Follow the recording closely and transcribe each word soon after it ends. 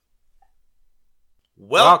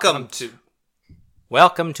Welcome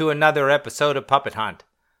to another episode of Puppet Hunt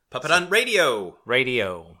Radio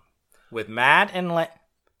with Matt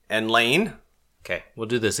and Lane. Okay, we'll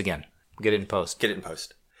do this again. Get it in post.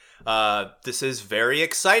 This is very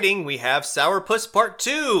exciting. We have Sourpuss Part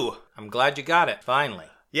 2. I'm glad you got it, finally.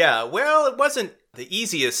 Yeah, well, it wasn't the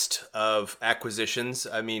easiest of acquisitions.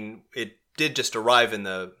 I mean, it did just arrive in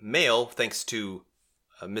the mail thanks to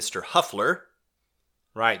Mr. Huffler.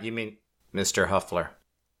 Right, you mean Mr. Huffler.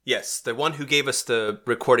 Yes, the one who gave us the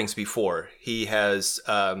recordings before. He has,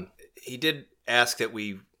 he did ask that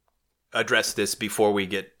we address this before we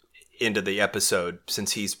get into the episode.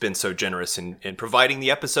 Since he's been so generous in providing the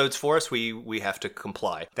episodes for us, we have to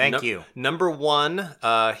comply. Thank you. Number one,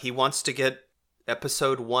 he wants to get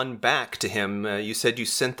episode 1 back to him. You said you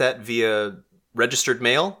sent that via registered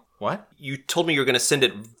mail? What? You told me you were going to send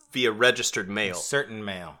it via registered mail. Certain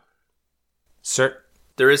mail.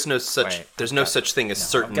 There is no such. Wait, there's no such thing as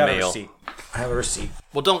certain I've got mail. A receipt. I have a receipt.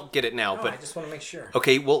 Well, don't get it now. No, but I just want to make sure.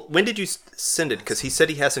 Okay. Well, when did you send it? Because he said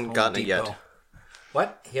he hasn't gotten it yet.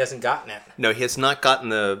 What? He hasn't gotten it? No, he has not gotten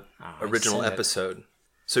the original episode.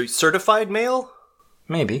 So certified mail?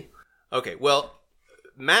 Maybe. Okay. Well,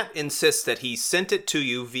 Matt insists that he sent it to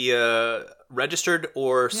you via registered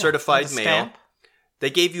or certified mail. Stamp. They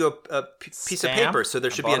gave you a piece of paper, so there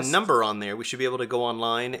should be a stamp. number on there. We should be able to go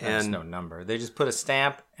online There's and... no number. They just put a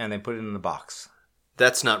stamp and they put it in the box.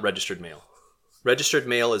 That's not registered mail. Registered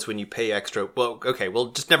mail is when you pay extra. Well, okay, well,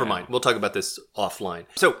 just never mind. We'll talk about this offline.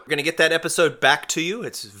 So we're going to get that episode back to you.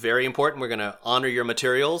 It's very important. We're going to honor your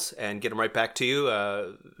materials and get them right back to you.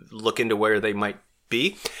 Look into where they might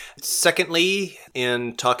be. Secondly,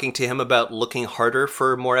 in talking to him about looking harder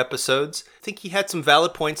for more episodes, I think he had some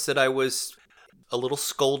valid points that I was a little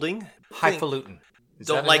scolding. Highfalutin. I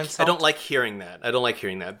don't like hearing that.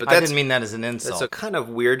 But I didn't mean that as an insult. That's kind of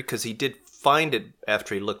weird because he did find it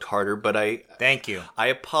after he looked harder, but Thank you. I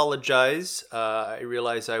apologize. I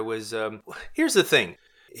realize I was... here's the thing.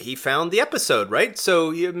 He found the episode, right?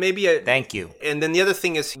 So maybe... Thank you. And then the other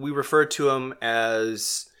thing is we refer to him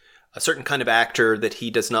as a certain kind of actor that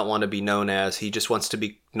he does not want to be known as. He just wants to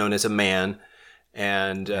be known as a man.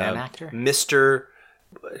 And man actor? Mr...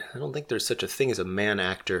 I don't think there's such a thing as a man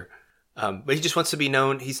actor. But he just wants to be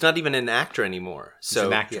known. He's not even an actor anymore. So he's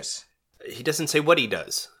an actress. He doesn't say what he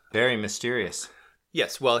does. Very mysterious.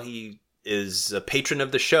 Yes, well, he is a patron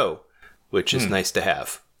of the show, which is nice to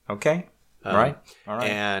have. Okay. Right. All right.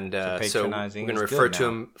 And so we're going to refer to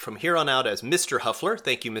him from here on out as Mr. Huffler.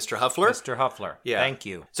 Thank you, Mr. Huffler. Mr. Huffler. Yeah. Thank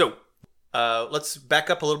you. So let's back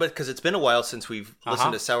up a little bit because it's been a while since we've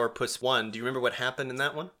listened to Sourpuss 1. Do you remember what happened in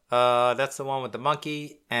that one? That's the one with the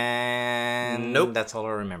monkey, and nope. That's all I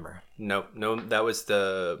remember. No, that was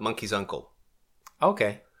the monkey's uncle.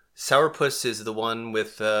 Okay. Sourpuss is the one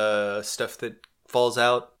with stuff that falls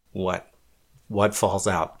out. What? What falls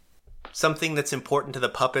out? Something that's important to the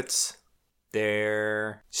puppets.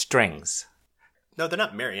 They're strings. No, they're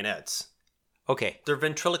not marionettes. Okay. They're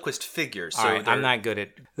ventriloquist figures. All right, I'm not good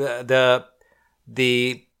at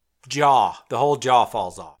the jaw. The whole jaw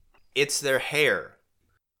falls off. It's their hair.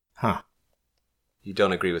 Huh. You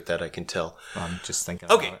don't agree with that, I can tell. I'm just thinking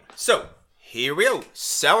about it. Okay, so here we go.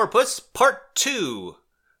 Sourpuss Part 2.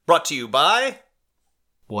 Brought to you by...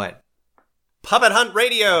 What? Puppet Hunt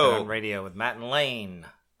Radio. Puppet Hunt Radio with Matt and Lane.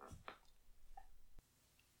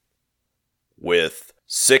 With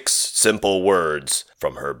 6 simple words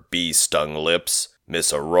from her bee-stung lips,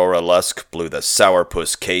 Miss Aurora Lusk blew the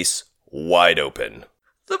Sourpuss case wide open.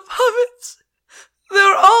 The puppets!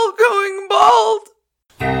 They're all going bald!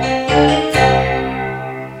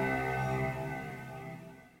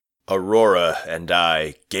 Aurora and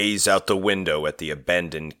I gaze out the window at the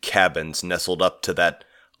abandoned cabins nestled up to that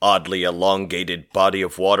oddly elongated body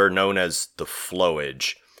of water known as the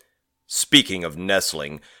flowage. Speaking of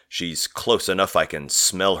nestling, she's close enough I can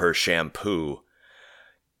smell her shampoo.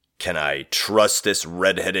 Can I trust this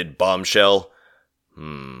red-headed bombshell?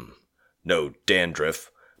 No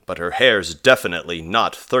dandruff, but her hair's definitely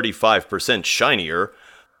not 35% shinier.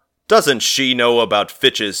 Doesn't she know about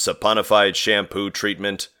Fitch's saponified shampoo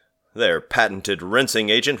treatment? Their patented rinsing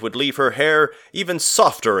agent would leave her hair even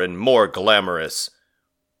softer and more glamorous.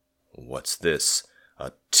 What's this?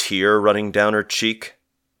 A tear running down her cheek?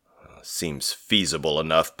 Seems feasible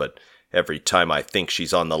enough, but every time I think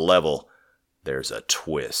she's on the level, there's a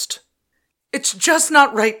twist. It's just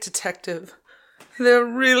not right, Detective. There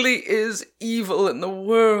really is evil in the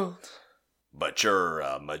world. But you're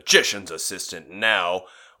a magician's assistant now.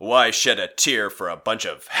 Why shed a tear for a bunch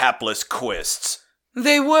of hapless quists?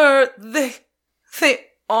 They are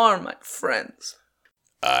my friends.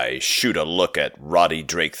 I shoot a look at Roddy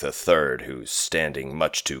Drake III, who's standing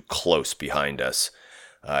much too close behind us.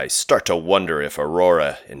 I start to wonder if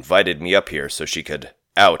Aurora invited me up here so she could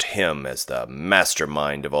out him as the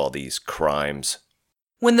mastermind of all these crimes.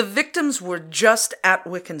 When the victims were just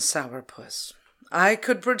Atwick and Sourpuss, I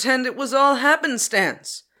could pretend it was all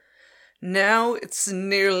happenstance. Now it's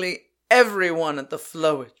nearly everyone at the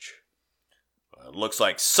Flowage. It looks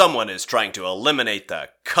like someone is trying to eliminate the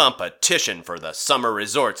competition for the summer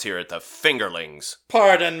resorts here at the Fingerlings.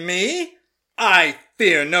 Pardon me? I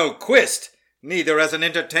fear no Quist, neither as an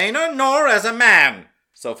entertainer nor as a man.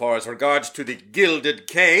 So far as regards to the Gilded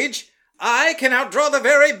Cage, I can outdraw the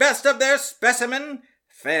very best of their specimen,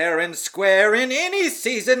 fair and square in any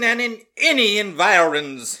season and in any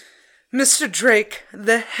environs. Mr. Drake,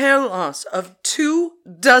 the hair loss of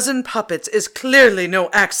 24 puppets is clearly no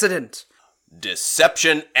accident.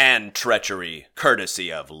 Deception and treachery,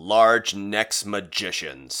 courtesy of Large Necks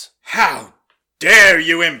magicians. How dare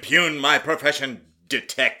you impugn my profession,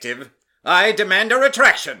 detective? I demand a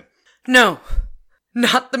retraction. No,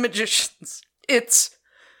 not the magicians. It's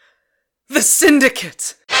the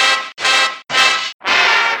Syndicate.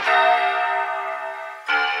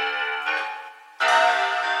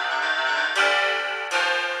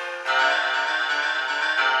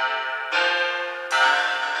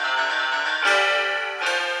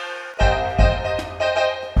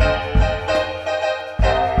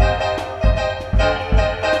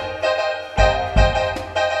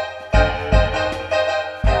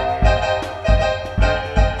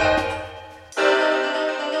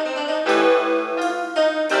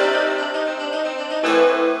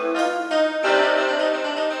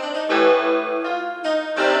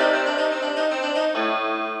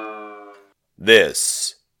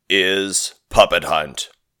 This is Puppet Hunt.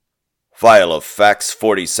 File of Fax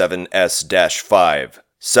 47S-5,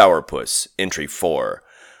 Sourpuss, Entry 4.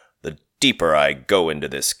 The deeper I go into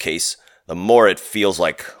this case, the more it feels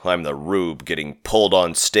like I'm the rube getting pulled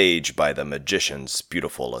on stage by the magician's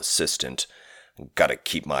beautiful assistant. Gotta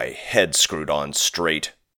keep my head screwed on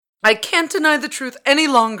straight. I can't deny the truth any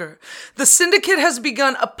longer. The Syndicate has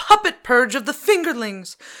begun a puppet purge of the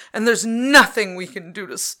Fingerlings, and there's nothing we can do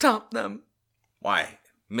to stop them. Why,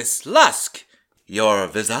 Miss Lusk, your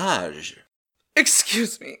visage.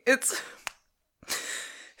 Excuse me, it's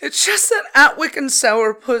just that Atwick and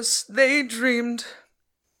Sourpuss, they dreamed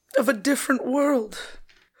of a different world.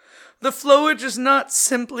 The Flowage is not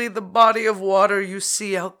simply the body of water you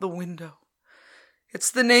see out the window. It's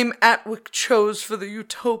the name Atwick chose for the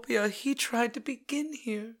utopia he tried to begin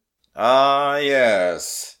here. Ah,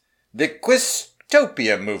 yes. The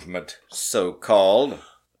Quistopia movement, so-called.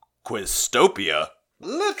 Quistopia?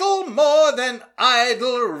 Little more than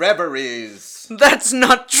idle reveries. That's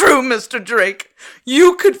not true, Mr. Drake.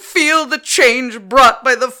 You could feel the change brought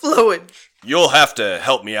by the Flowage. You'll have to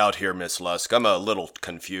help me out here, Miss Lusk. I'm a little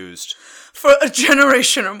confused. For a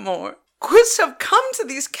generation or more, Quists have come to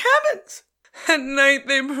these cabins. At night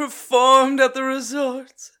they performed at the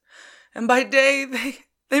resorts, and by day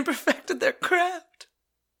they perfected their craft.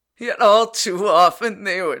 Yet all too often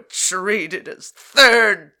they were treated as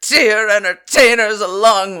third-tier entertainers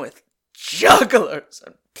along with jugglers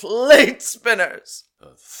and plate spinners.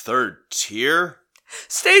 Third tier?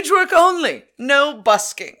 Stage work only, no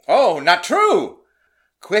busking. Oh, not true.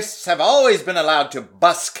 Quists have always been allowed to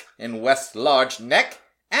busk in West Large Neck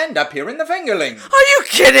and up here in the Fingerling. Are you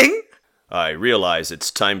kidding? I realize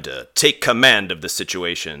it's time to take command of the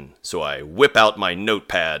situation, so I whip out my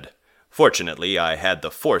notepad. Fortunately, I had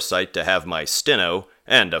the foresight to have my steno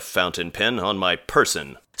and a fountain pen on my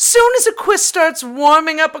person. Soon as a Quist starts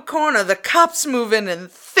warming up a corner, the cops move in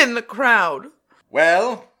and thin the crowd.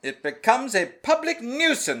 Well, it becomes a public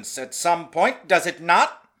nuisance at some point, does it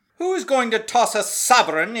not? Who's going to toss a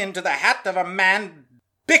sovereign into the hat of a man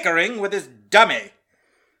bickering with his dummy?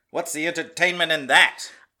 What's the entertainment in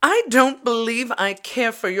that? I don't believe I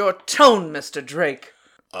care for your tone, Mr. Drake.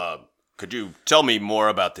 Could you tell me more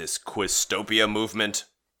about this Quistopia movement?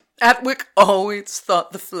 Atwick always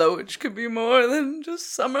thought the Flowage could be more than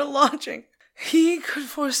just summer lodging. He could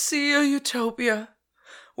foresee a utopia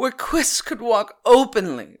where Quists could walk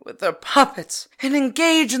openly with their puppets and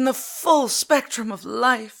engage in the full spectrum of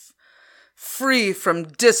life, free from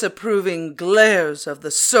disapproving glares of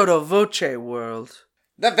the sotto voce world.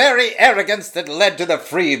 The very arrogance that led to the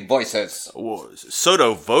free voices.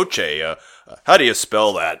 Sotto voce? How do you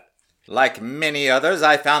spell that? Like many others,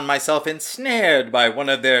 I found myself ensnared by one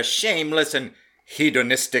of their shameless and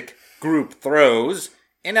hedonistic group throws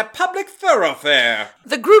in a public thoroughfare.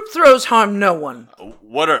 The group throws harm no one.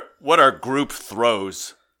 What are group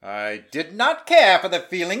throws? I did not care for the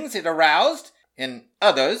feelings it aroused in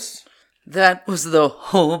others. That was the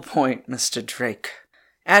whole point, Mr. Drake.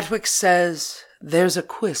 Atwick says there's a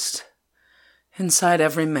quist inside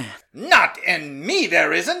every man. Not in me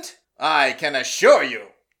there isn't, I can assure you.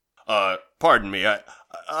 Pardon me,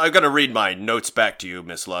 I've got to read my notes back to you,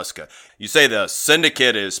 Miss Lusk. You say the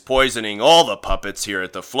Syndicate is poisoning all the puppets here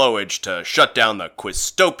at the Flowage to shut down the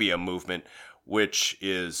Quistopia movement, which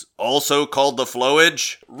is also called the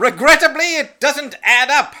Flowage? Regrettably, it doesn't add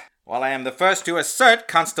up. While I am the first to assert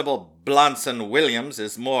Constable Blonson Williams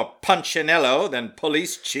is more Punchinello than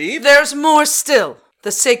police chief, There's more still.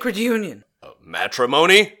 The Sacred Union.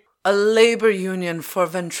 Matrimony? A labor union for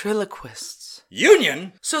ventriloquists.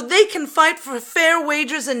 union, So they can fight for fair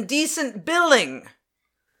wages and decent billing.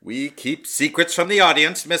 we keep secrets from the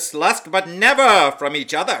audience, Miss Lusk, but never from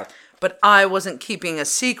each other. But I wasn't keeping a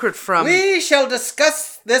secret from... We shall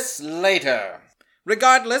discuss this later.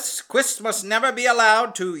 Regardless, Quist must never be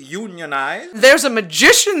allowed to unionize. There's a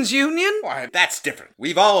magician's union. Why, that's different.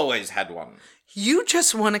 We've always had one. You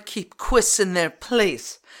just want to keep quists in their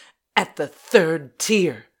place at the third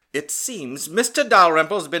tier. It seems Mr.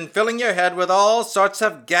 Dalrymple's been filling your head with all sorts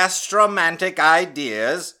of gastromantic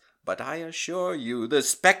ideas, but I assure you the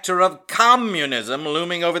specter of communism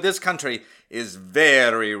looming over this country is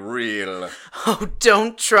very real. Oh,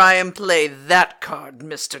 don't try and play that card,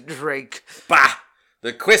 Mr. Drake. Bah!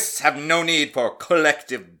 The Quists have no need for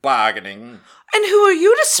collective bargaining. And who are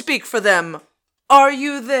you to speak for them? Are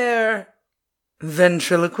you their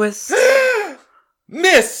ventriloquist?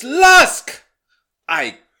 Miss Lusk!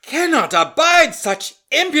 I cannot abide such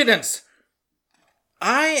impudence.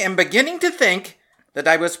 I am beginning to think that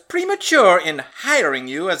I was premature in hiring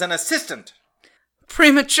you as an assistant.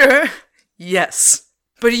 Premature? Yes.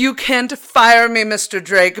 But you can't fire me, Mr.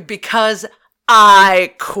 Drake, because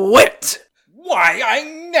I quit. Why, I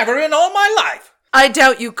never in all my life. I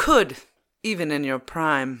doubt you could, even in your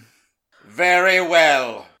prime. Very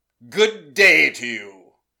well. Good day to you.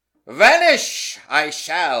 Vanish I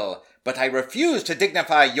shall, but I refuse to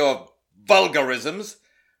dignify your vulgarisms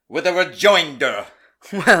with a rejoinder.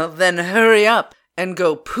 Well, then hurry up and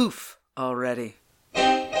go poof already.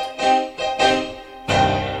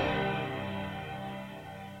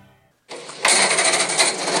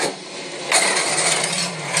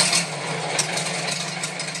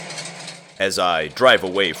 As I drive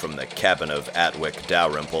away from the cabin of Atwick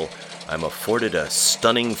Dalrymple, I'm afforded a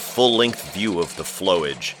stunning full-length view of the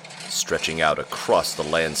Flowage, stretching out across the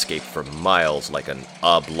landscape for miles like an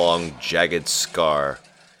oblong, jagged scar.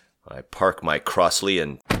 I park my Crossley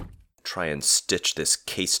and try and stitch this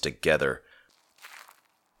case together.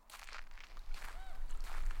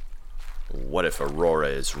 What if Aurora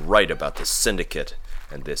is right about the Syndicate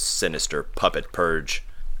and this sinister puppet purge?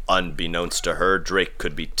 Unbeknownst to her, Drake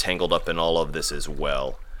could be tangled up in all of this as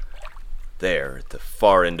well. There, at the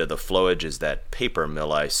far end of the Flowage, is that paper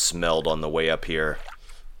mill I smelled on the way up here.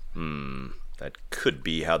 That could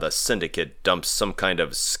be how the Syndicate dumps some kind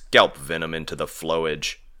of scalp venom into the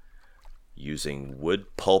Flowage. Using wood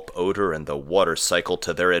pulp odor and the water cycle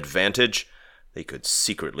to their advantage, they could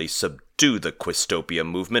secretly subdue the Quistopia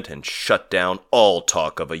movement and shut down all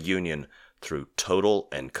talk of a union through total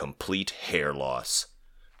and complete hair loss.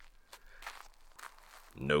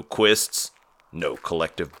 No Quists, no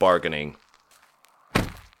collective bargaining.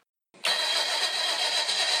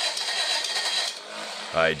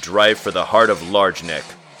 I drive for the heart of Large Neck,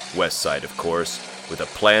 west side of course, with a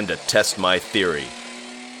plan to test my theory,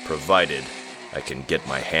 provided I can get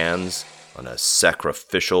my hands on a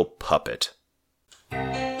sacrificial puppet.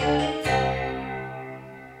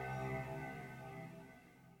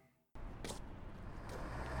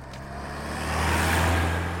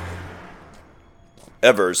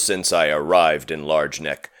 Ever since I arrived in Large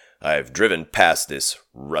Neck, I've driven past this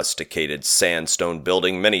rusticated sandstone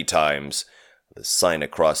building many times. The sign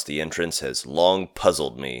across the entrance has long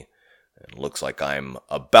puzzled me. It looks like I'm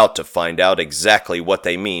about to find out exactly what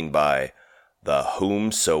they mean by the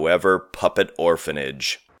Whomsoever Puppet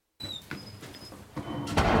Orphanage.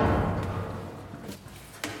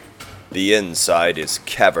 The inside is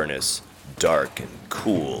cavernous, dark, and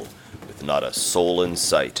cool, with not a soul in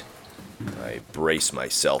sight. I brace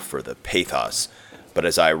myself for the pathos, but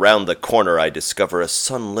as I round the corner I discover a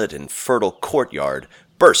sunlit and fertile courtyard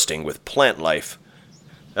bursting with plant life.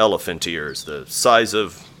 Elephant ears, the size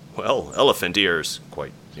of, well, elephant ears,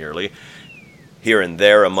 quite nearly. Here and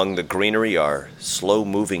there among the greenery are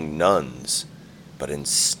slow-moving nuns, but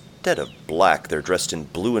instead of black they're dressed in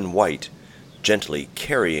blue and white, gently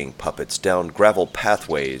carrying puppets down gravel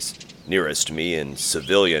pathways. Nearest me, in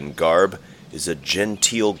civilian garb, is a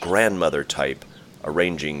genteel grandmother type,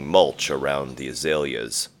 arranging mulch around the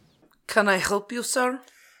azaleas. Can I help you, sir?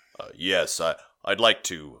 Yes, I'd like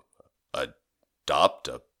to adopt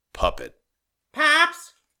a puppet.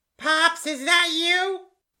 Pops? Pops, is that you?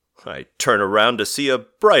 I turn around to see a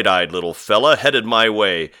bright-eyed little fella headed my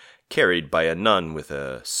way, carried by a nun with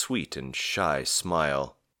a sweet and shy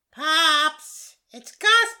smile. Pops, it's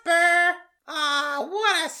Gusper. Aw,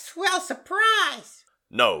 what a swell surprise.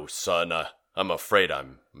 No, son, I'm afraid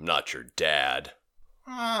I'm not your dad.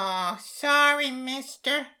 Oh, sorry,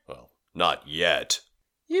 mister. Well, not yet.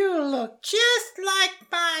 You look just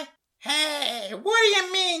like my... Hey, what do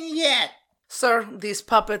you mean yet? Sir, these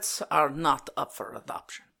puppets are not up for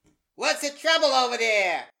adoption. What's the trouble over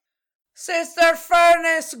there? Sister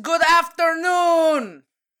Furnace, good afternoon!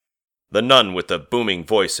 The nun with the booming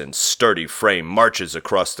voice and sturdy frame marches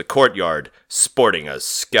across the courtyard, sporting a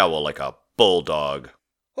scowl like a bulldog.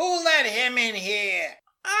 Who let him in here?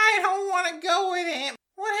 I don't want to go with him.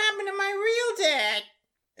 What happened to my real dad?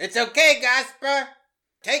 It's okay, Gusper.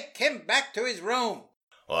 Take him back to his room.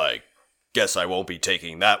 I guess I won't be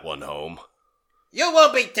taking that one home. You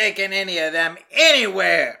won't be taking any of them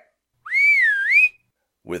anywhere.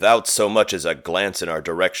 Without so much as a glance in our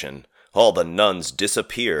direction, all the nuns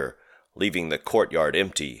disappear, leaving the courtyard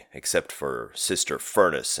empty except for Sister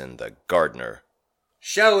Furnace and the gardener.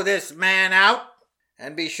 Show this man out,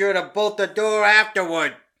 and be sure to bolt the door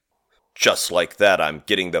afterward. Just like that, I'm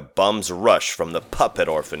getting the bum's rush from the puppet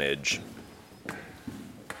orphanage.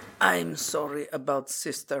 I'm sorry about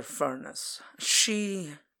Sister Furnace.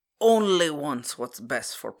 She only wants what's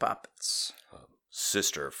best for puppets.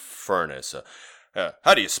 Sister Furnace,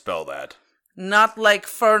 how do you spell that? Not like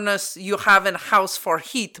furnace you have in house for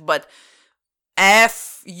heat, but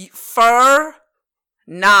Furnaz.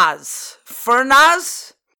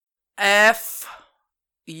 Furnaz? F-U-R.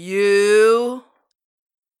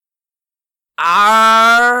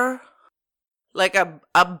 Like a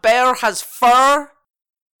bear has fur.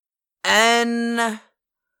 N-A.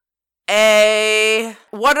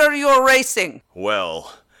 What are you erasing?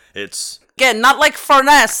 Well, it's... Again, not like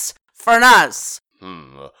furnace. Furnaz.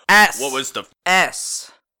 S. What was the...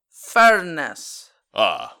 S. Furnace.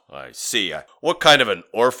 Ah, I see. What kind of an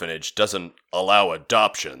orphanage doesn't allow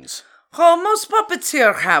adoptions? Oh, most puppets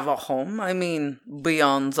here have a home. I mean,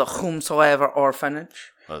 beyond the whomsoever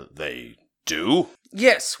orphanage. They do?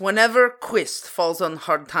 Yes, whenever Quist falls on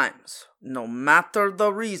hard times, no matter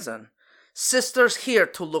the reason, Sister's here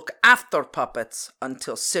to look after puppets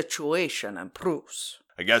until situation improves.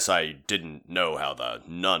 I guess I didn't know how the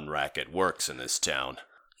nun racket works in this town.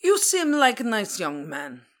 You seem like a nice young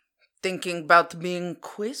man. Thinking about being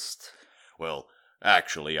Quist? Well,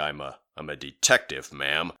 actually, I'm a detective,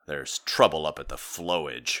 ma'am. There's trouble up at the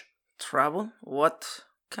flowage. Trouble? What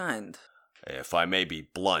kind? If I may be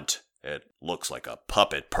blunt, it looks like a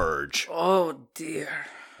puppet purge. Oh, dear.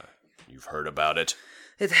 You've heard about it?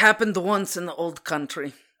 It happened once in the old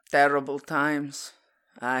country. Terrible times.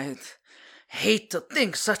 I'd hate to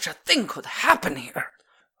think such a thing could happen here.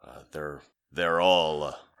 They're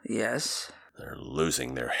all... Yes? They're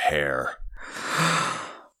losing their hair.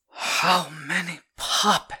 How many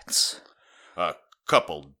puppets? A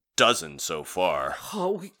couple dozen so far.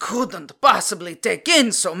 Oh, we couldn't possibly take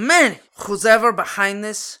in so many. Who's ever behind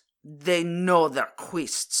this, they know they're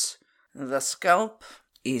Quists. The scalp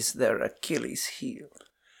is their Achilles heel.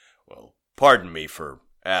 Well, pardon me for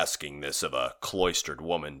asking this of a cloistered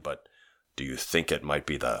woman, but do you think it might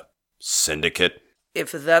be the syndicate?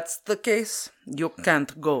 If that's the case, you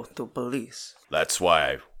can't go to police. That's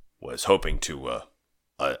why I was hoping to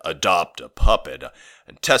adopt a puppet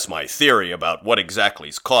and test my theory about what exactly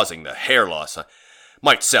is causing the hair loss.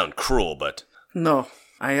 Might sound cruel, but... No,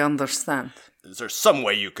 I understand. Is there some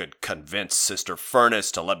way you could convince Sister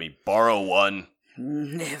Furnace to let me borrow one?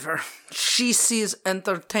 Never. She sees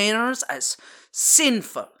entertainers as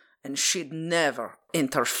sinful, and she'd never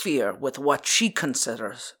interfere with what she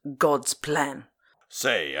considers God's plan.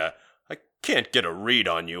 Say, I can't get a read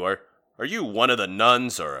on you. Are you one of the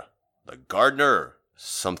nuns, or the gardener, or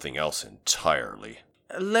something else entirely?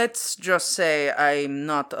 Let's just say I'm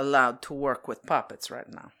not allowed to work with puppets right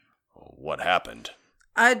now. What happened?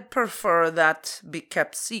 I'd prefer that be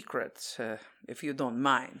kept secret, if you don't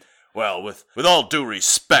mind. Well, with all due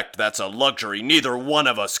respect, that's a luxury neither one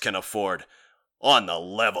of us can afford. On the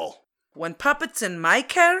level. When puppets in my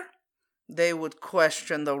care, they would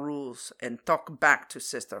question the rules and talk back to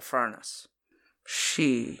Sister Furnace.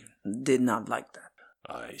 She did not like that.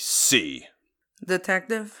 I see.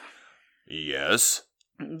 Detective? Yes?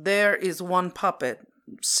 There is one puppet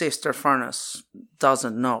Sister Furnace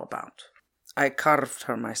doesn't know about. I carved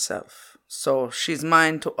her myself, so she's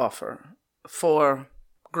mine to offer. For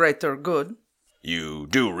greater good. You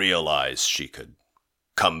do realize she could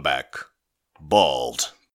come back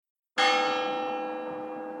bald.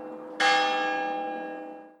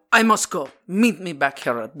 I must go. Meet me back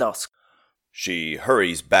here at dusk. She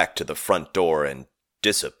hurries back to the front door and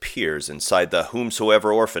disappears inside the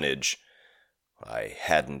whomsoever orphanage. I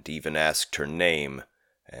hadn't even asked her name,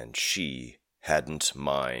 and she hadn't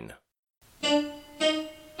mine.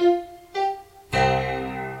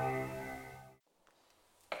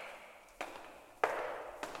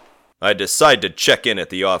 I decide to check in at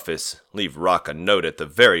the office, leave Rock a note at the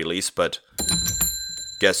very least, but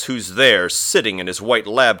guess who's there, sitting in his white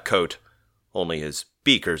lab coat? Only his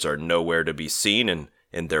beakers are nowhere to be seen, and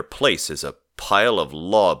in their place is a pile of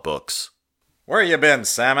law books. Where you been,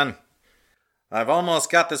 Salmon? I've almost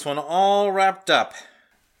got this one all wrapped up.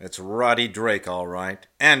 It's Roddy Drake, all right,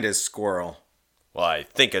 and his squirrel. Well, I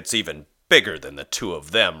think it's even bigger than the two of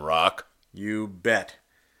them, Rock. You bet.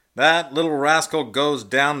 That little rascal goes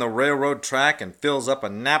down the railroad track and fills up a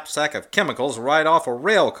knapsack of chemicals right off a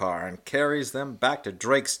rail car and carries them back to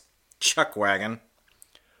Drake's chuck wagon.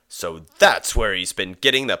 So that's where he's been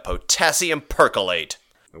getting the potassium percolate.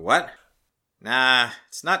 What? Nah,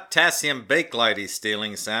 it's not potassium bakelite he's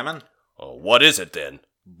stealing, Salmon. Oh, what is it then?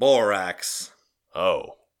 Borax.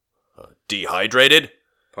 Oh, dehydrated?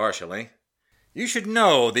 Partially. You should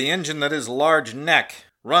know the engine that his large neck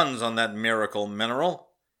runs on that miracle mineral.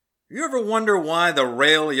 You ever wonder why the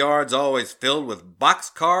rail yard's always filled with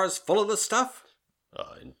boxcars full of the stuff?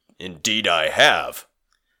 Indeed I have.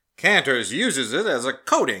 Cantor's uses it as a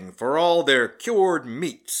coating for all their cured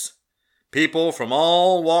meats. People from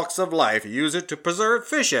all walks of life use it to preserve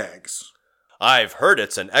fish eggs. I've heard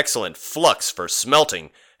it's an excellent flux for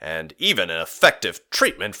smelting, and even an effective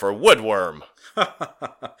treatment for woodworm.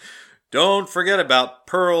 Don't forget about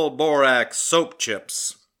Pearl Borax soap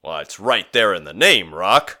chips. Well, it's right there in the name,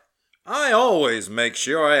 Rock. I always make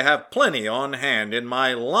sure I have plenty on hand in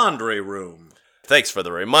my laundry room. Thanks for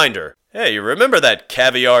the reminder. Hey, you remember that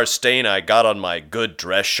caviar stain I got on my good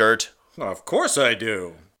dress shirt? Of course I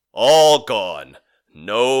do. All gone.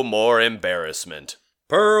 No more embarrassment.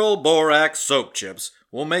 Pearl Borax soap chips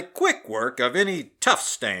will make quick work of any tough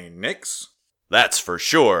stain, Nix. That's for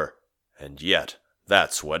sure. And yet,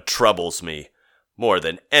 that's what troubles me. More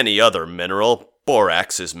than any other mineral,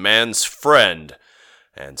 borax is man's friend.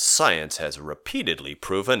 And science has repeatedly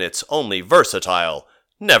proven it's only versatile,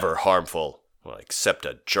 never harmful. Well, except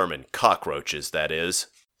to German cockroaches, that is.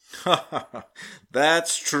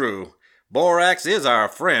 That's true. Borax is our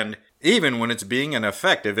friend, even when it's being an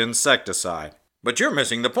effective insecticide. But you're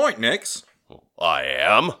missing the point, Nix. I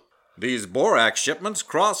am? These borax shipments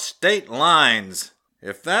cross state lines.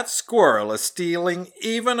 If that squirrel is stealing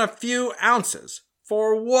even a few ounces,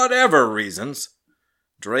 for whatever reasons,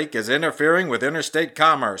 Drake is interfering with interstate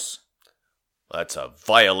commerce. That's a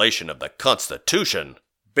violation of the Constitution.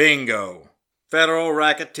 Bingo. Federal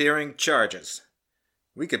racketeering charges.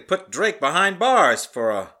 We could put Drake behind bars for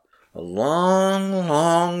a long,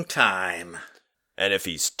 long time. And if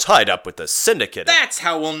he's tied up with the syndicate... That's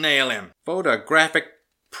how we'll nail him. Photographic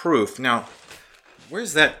proof. Now,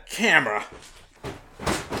 where's that camera?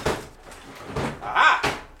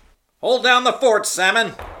 Aha! Hold down the fort,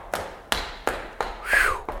 Salmon.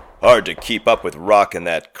 Hard to keep up with Rock and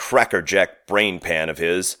that crackerjack brain pan of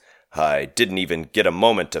his. I didn't even get a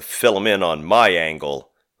moment to fill him in on my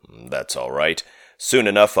angle. That's all right. Soon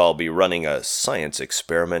enough I'll be running a science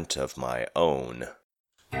experiment of my own.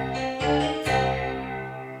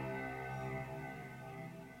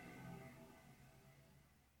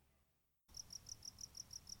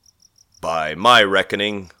 By my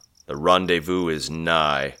reckoning, the rendezvous is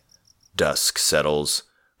nigh. Dusk settles.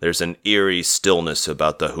 There's an eerie stillness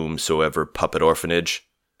about the whomsoever puppet orphanage.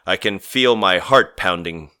 I can feel my heart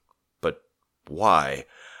pounding, but why?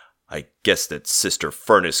 I guess that Sister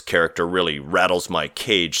Furnace character really rattles my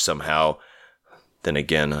cage somehow. Then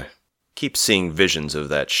again, I keep seeing visions of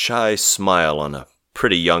that shy smile on a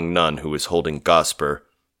pretty young nun who is holding Gosper.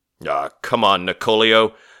 Come on,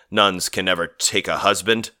 Nicolio. Nuns can never take a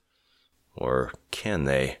husband. Or can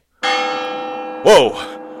they?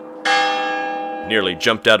 Whoa! Nearly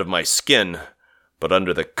jumped out of my skin, but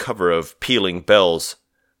under the cover of pealing bells,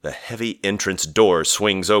 the heavy entrance door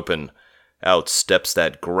swings open. Out steps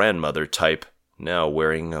that grandmother type, now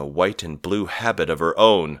wearing a white and blue habit of her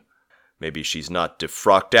own. Maybe she's not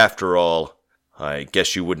defrocked after all. I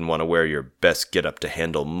guess you wouldn't want to wear your best get-up to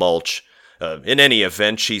handle mulch. In any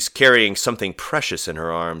event, she's carrying something precious in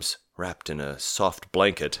her arms, wrapped in a soft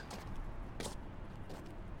blanket.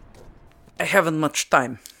 I haven't much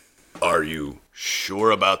time. Are you sure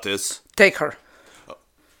about this? Take her.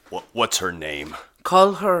 What's her name?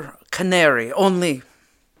 Call her Canary, only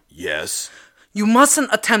Yes? you mustn't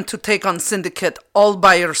attempt to take on Syndicate all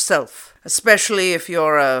by yourself, especially if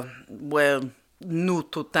you're, new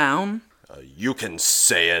to town. You can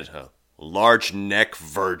say it. A large neck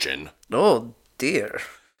virgin. Oh, dear.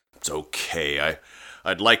 It's okay.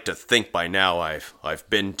 I'd like to think by now I've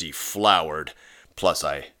been deflowered. Plus,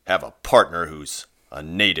 I have a partner who's a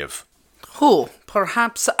native. Who?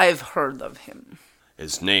 Perhaps I've heard of him.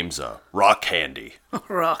 His name's Rock Handy.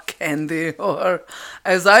 Rock Handy, or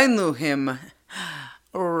as I knew him,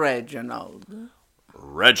 Reginald.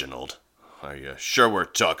 Reginald? Are you sure we're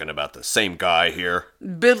talking about the same guy here?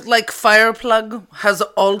 Built like Fireplug, has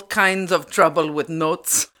all kinds of trouble with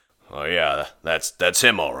notes. Oh yeah, that's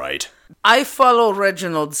him all right. I follow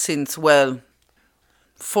Reginald since,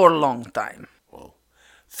 for a long time. Well,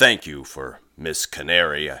 thank you for Miss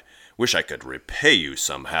Canary. I wish I could repay you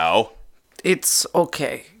somehow. It's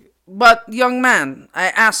okay. But, young man, I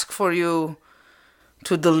ask for you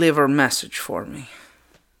to deliver a message for me.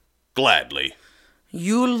 Gladly.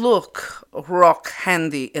 You look Rock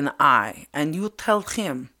Handy in the eye, and you tell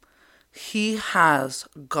him he has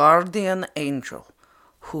guardian angel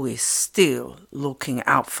who is still looking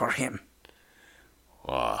out for him.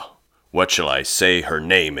 What shall I say her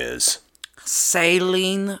name is?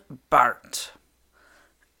 Saline Bart.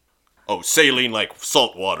 Oh, saline like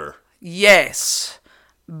salt water. Yes,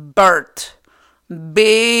 Bert.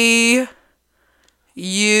 B-U...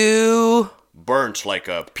 Burnt like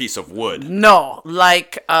a piece of wood. No,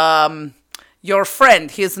 like, your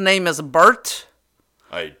friend, his name is Bert.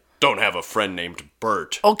 I don't have a friend named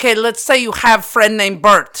Bert. Okay, let's say you have friend named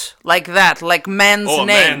Bert. Like that, like man's Oh, a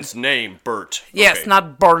name. man's name, Bert. Yes, Okay.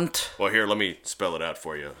 not burnt. Well, here, let me spell it out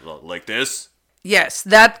for you. Like this? Yes,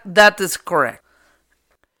 that is correct.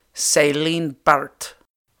 Saline Bart.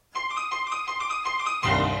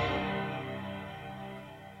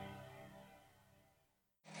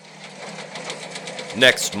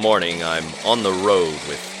 Next morning, I'm on the road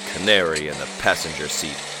with Canary in the passenger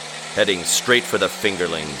seat, heading straight for the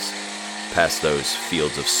Fingerlings, past those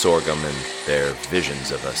fields of sorghum and their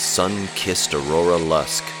visions of a sun-kissed Aurora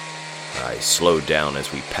Lusk. I slow down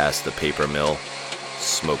as we pass the paper mill.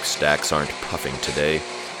 Smokestacks aren't puffing today.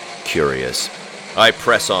 Curious. I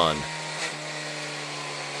press on.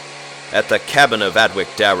 At the cabin of Adwick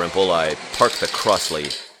Dalrymple, I park the Crossley.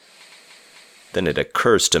 Then it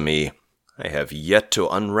occurs to me, I have yet to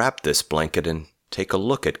unwrap this blanket and take a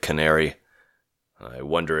look at Canary. I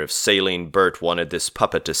wonder if Saline Bert wanted this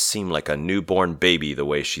puppet to seem like a newborn baby the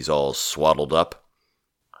way she's all swaddled up.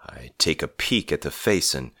 I take a peek at the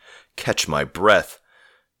face and catch my breath.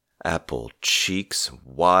 Apple cheeks,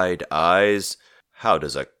 wide eyes. How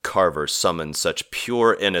does a carver summon such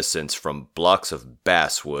pure innocence from blocks of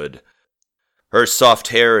basswood? Her soft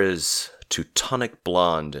hair is Teutonic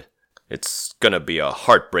blonde. It's gonna be a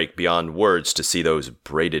heartbreak beyond words to see those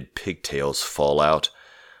braided pigtails fall out.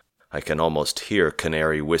 I can almost hear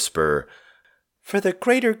Canary whisper, "For the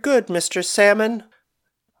greater good, Mr. Salmon."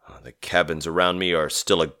 The cabins around me are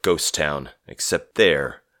still a ghost town, except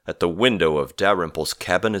there, at the window of Dalrymple's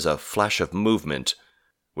cabin, is a flash of movement.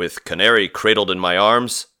 With Canary cradled in my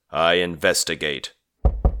arms, I investigate.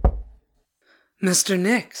 Mr.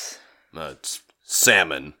 Nix. It's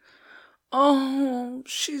Salmon. Oh,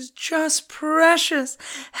 she's just precious.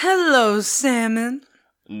 Hello, Salmon.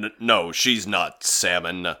 No, she's not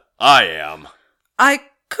Salmon. I am. I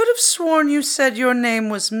could have sworn you said your name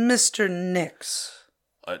was Mr. Nix.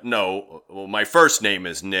 No, well, my first name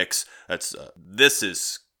is Nix. This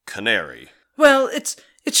is Canary. Well, it's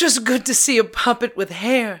just good to see a puppet with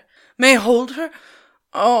hair. May I hold her?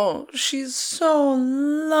 Oh, she's so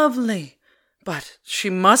lovely. But she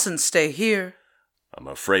mustn't stay here. I'm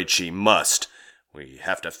afraid she must. We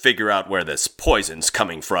have to figure out where this poison's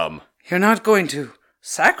coming from. You're not going to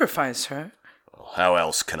sacrifice her? Well, how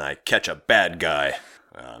else can I catch a bad guy?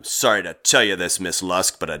 I'm sorry to tell you this, Miss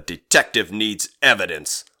Lusk, but a detective needs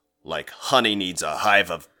evidence. Like honey needs a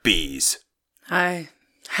hive of bees. I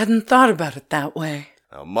hadn't thought about it that way.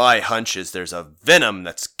 Now, my hunch is there's a venom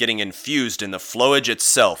that's getting infused in the flowage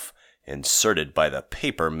itself, inserted by the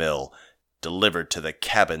paper mill, delivered to the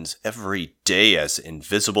cabins every day as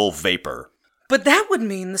invisible vapor. But that would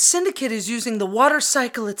mean the Syndicate is using the water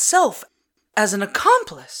cycle itself as an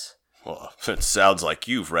accomplice. Well, it sounds like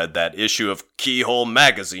you've read that issue of Keyhole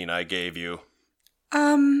magazine I gave you.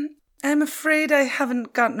 I'm afraid I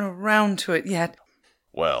haven't gotten around to it yet.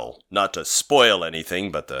 Well, not to spoil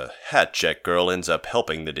anything, but the hat check girl ends up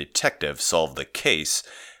helping the detective solve the case.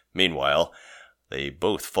 Meanwhile, they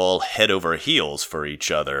both fall head over heels for each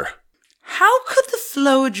other. How could the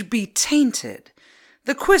flowage be tainted?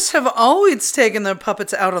 The Quists have always taken their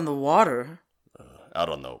puppets out on the water. Out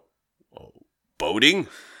on the boating?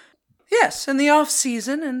 Yes, in the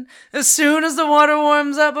off-season, and as soon as the water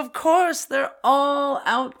warms up, of course, they're all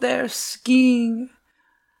out there skiing.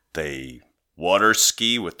 They water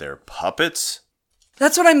ski with their puppets?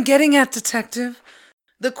 That's what I'm getting at, Detective.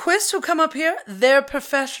 The Quists who come up here, they're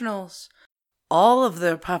professionals. All of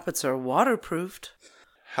their puppets are waterproofed.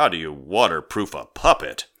 How do you waterproof a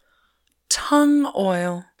puppet? Tongue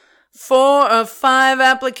oil. 4 or 5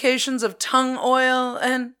 applications of tongue oil,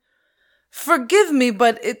 and forgive me,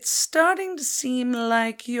 but it's starting to seem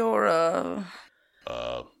like you're a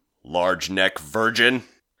Large neck virgin?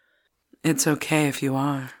 It's okay if you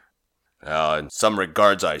are. In some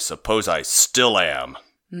regards, I suppose I still am.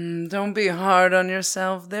 Don't be hard on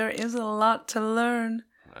yourself. There is a lot to learn.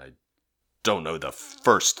 I don't know the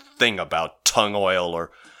first thing about tongue oil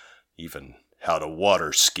or even how to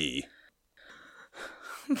water ski.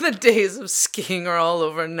 The days of skiing are all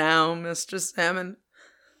over now, Mr. Salmon.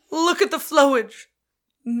 Look at the flowage.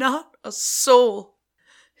 Not a soul.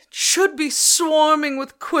 It should be swarming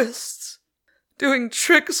with Quists, doing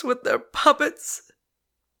tricks with their puppets,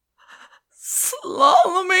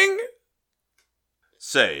 slaloming.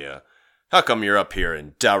 Say, how come you're up here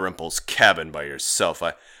in Dalrymple's cabin by yourself?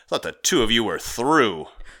 I thought the two of you were through.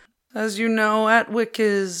 As you know, Atwick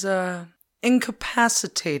is,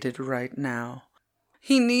 incapacitated right now.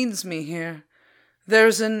 He needs me here.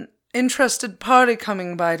 There's an interested party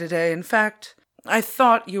coming by today. In fact, I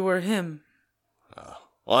thought you were him.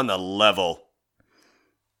 On the level.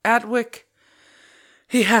 Atwick,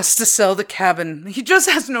 he has to sell the cabin. He just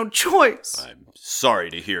has no choice. I'm sorry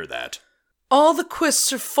to hear that. All the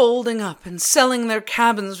Quists are folding up and selling their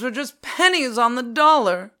cabins for just pennies on the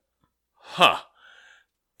dollar. Huh.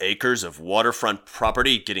 Acres of waterfront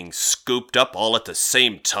property getting scooped up all at the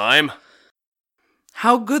same time?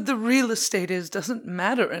 How good the real estate is doesn't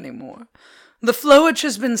matter anymore. The flowage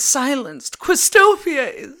has been silenced.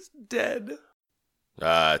 Quistopia is dead.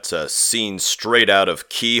 It's a scene straight out of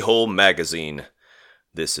Keyhole magazine.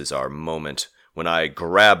 This is our moment, when I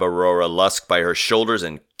grab Aurora Lusk by her shoulders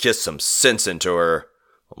and kiss some sense into her.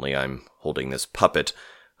 Only I'm holding this puppet.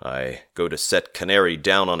 I go to set Canary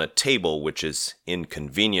down on a table which is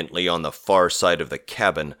inconveniently on the far side of the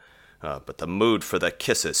cabin, but the mood for the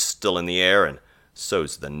kiss is still in the air, and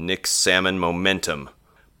so's the Nick Salmon momentum.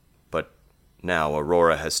 But now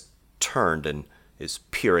Aurora has turned and is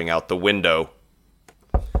peering out the window.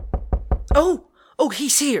 Oh,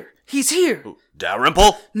 he's here. He's here.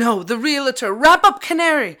 Dalrymple? No, the realtor. Wrap up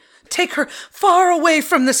Canary. Take her far away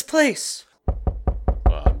from this place.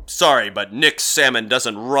 Sorry, but Nick Salmon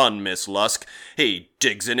doesn't run, Miss Lusk. He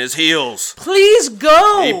digs in his heels. Please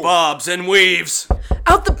go. He bobs and weaves.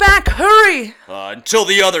 Out the back, hurry. Until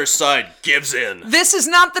the other side gives in. This is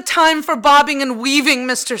not the time for bobbing and weaving,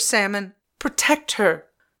 Mr. Salmon. Protect her.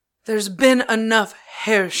 There's been enough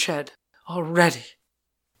hair shed already.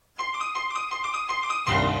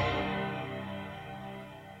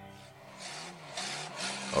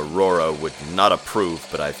 Aurora would not approve,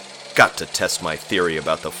 but I've got to test my theory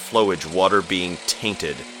about the flowage water being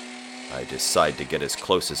tainted. I decide to get as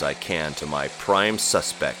close as I can to my prime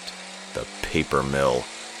suspect, the paper mill.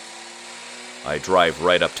 I drive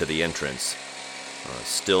right up to the entrance.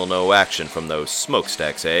 Still no action from those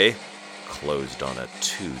smokestacks, eh? Closed on a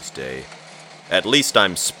Tuesday. At least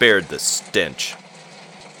I'm spared the stench.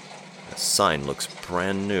 The sign looks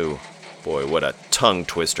brand new. Boy, what a tongue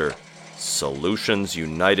twister. Solutions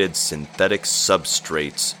United Synthetic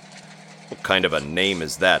Substrates. What kind of a name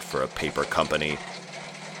is that for a paper company?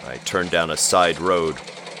 I turn down a side road.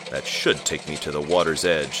 That should take me to the water's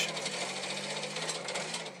edge.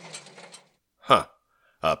 Huh.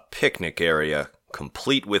 A picnic area,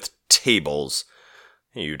 complete with tables.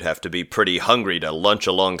 You'd have to be pretty hungry to lunch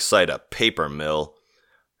alongside a paper mill.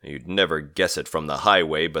 You'd never guess it from the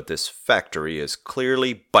highway, but this factory is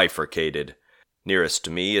clearly bifurcated. Nearest to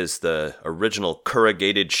me is the original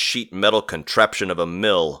corrugated sheet metal contraption of a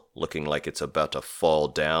mill, looking like it's about to fall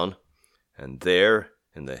down. And there,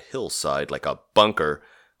 in the hillside, like a bunker,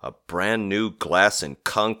 a brand new glass and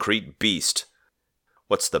concrete beast.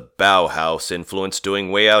 What's the Bauhaus influence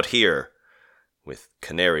doing way out here? With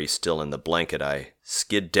Canary still in the blanket, I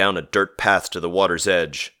skid down a dirt path to the water's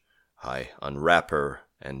edge. I unwrap her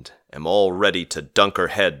and am all ready to dunk her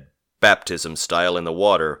head, baptism style, in the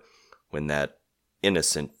water, when that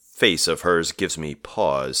innocent face of hers gives me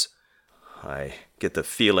pause. I get the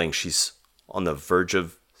feeling she's on the verge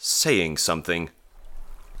of saying something.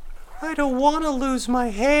 I don't want to lose my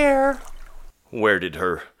hair. Where did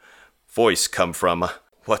her voice come from?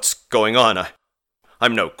 What's going on?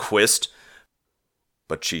 I'm no Quist.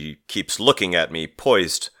 but she keeps looking at me,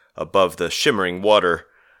 poised above the shimmering water.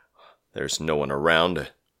 There's no one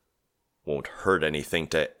around. Won't hurt anything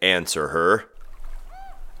to answer her.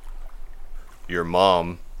 Your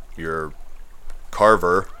mom, your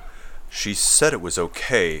Carver, she said it was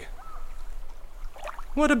okay.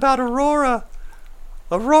 What about Aurora?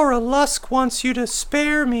 Aurora Lusk wants you to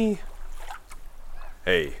spare me.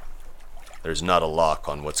 Hey, there's not a lock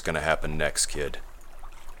on what's gonna happen next, kid.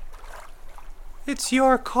 It's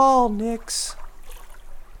your call, Nix.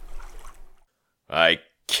 I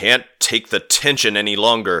can't take the tension any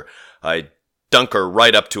longer. I dunk her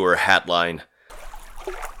right up to her hat line.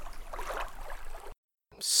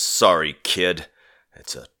 Sorry, kid.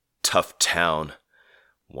 It's a tough town.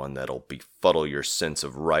 One that'll befuddle your sense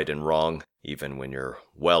of right and wrong, even when you're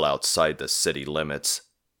well outside the city limits.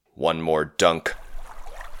 One more dunk.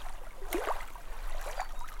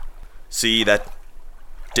 See, that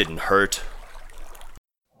didn't hurt.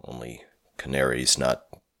 Only Canary's not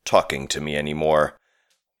talking to me anymore.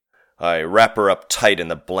 I wrap her up tight in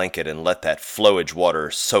the blanket and let that flowage water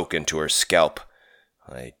soak into her scalp.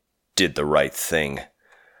 I did the right thing.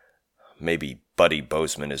 Maybe Buddy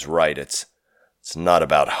Bozeman is right. It's not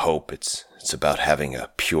about hope. It's about having a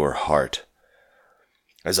pure heart.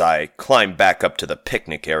 As I climb back up to the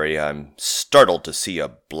picnic area, I'm startled to see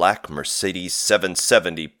a black Mercedes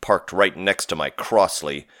 770 parked right next to my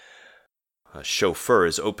Crossley. A chauffeur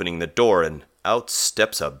is opening the door, and out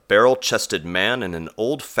steps a barrel-chested man in an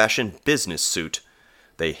old-fashioned business suit.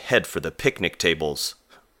 They head for the picnic tables.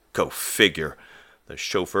 Go figure. The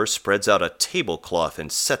chauffeur spreads out a tablecloth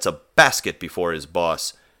and sets a basket before his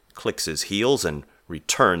boss, clicks his heels, and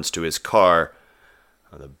returns to his car.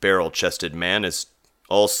 The barrel-chested man is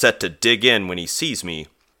all set to dig in when he sees me.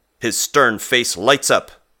 His stern face lights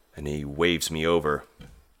up, and he waves me over.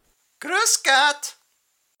 Grüß Gott!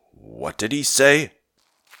 What did he say?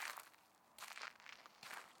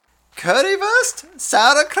 Currywurst?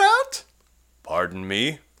 Sauerkraut? Pardon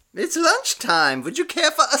me? It's lunchtime. Would you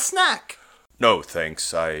care for a snack? No,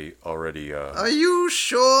 thanks. I already, Are you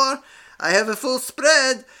sure? I have a full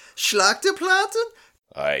spread.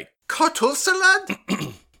 Schlachteplaten? Kartoffelsalat?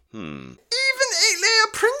 Even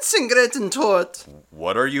 8-layer Prinzengretentort.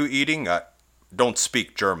 What are you eating? I don't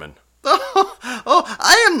speak German. Oh,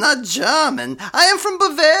 I am not German. I am from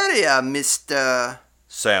Bavaria, Mr.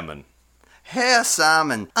 Salmon. Herr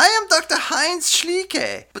Salmon. I am Dr. Heinz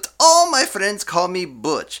Schlieke, but all my friends call me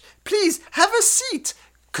Butch. Please, have a seat.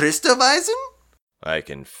 Christoweisen? I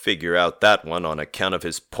can figure out that one on account of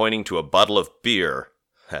his pointing to a bottle of beer.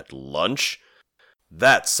 At lunch?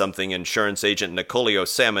 That's something Insurance Agent Nicolio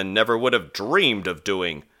Salmon never would have dreamed of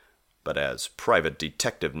doing. But as Private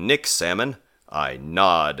Detective Nick Salmon, I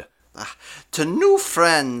nod. To new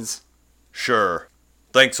friends. Sure.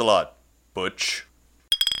 Thanks a lot, Butch.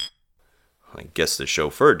 I guess the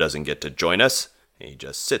chauffeur doesn't get to join us. He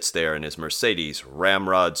just sits there in his Mercedes,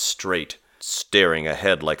 ramrod straight, staring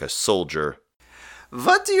ahead like a soldier.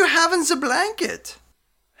 What do you have in the blanket?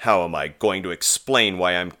 How am I going to explain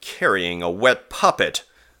why I'm carrying a wet puppet?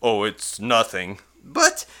 Oh, it's nothing.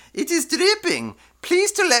 But it is dripping.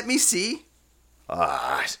 Please to let me see.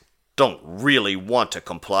 I don't really want to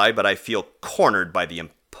comply, but I feel cornered by the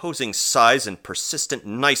imposing size and persistent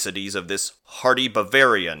niceties of this hardy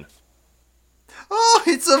Bavarian. Oh,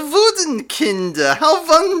 it's a wooden Kinder. How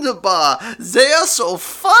wunderbar. They are so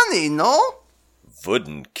funny, no?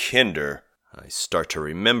 Wooden Kinder. I start to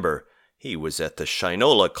remember. He was at the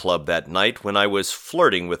Shinola Club that night when I was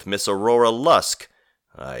flirting with Miss Aurora Lusk.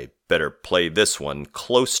 I better play this one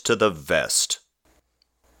close to the vest.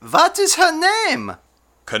 What is her name?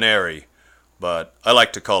 Canary, but I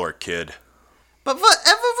like to call her Kid. But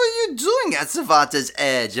whatever were you doing at the water's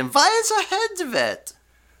edge, and why is her head wet?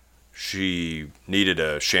 She needed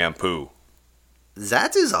a shampoo.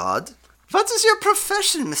 That is odd. What is your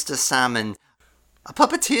profession, Mr. Salmon? A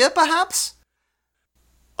puppeteer, perhaps?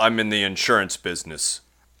 I'm in the insurance business.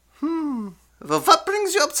 Well, what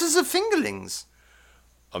brings you up to the fingerlings?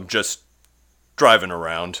 I'm just driving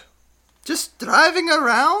around. Just driving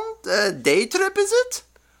around? A day trip, is it?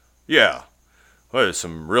 Yeah. Well, there's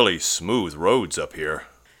some really smooth roads up here.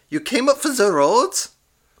 You came up for the roads?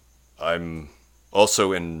 I'm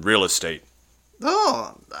also in real estate.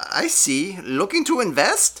 Oh, I see. Looking to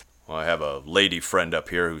invest? I have a lady friend up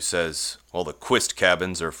here who says all the Quist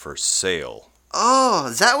cabins are for sale.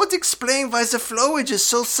 Oh, that would explain why the flowage is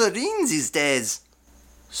so serene these days.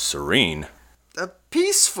 Serene?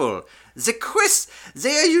 Peaceful. The Quist,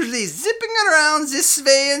 they are usually zipping around this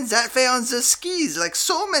way and that way on the skis like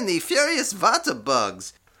so many furious water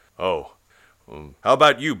bugs. Oh. How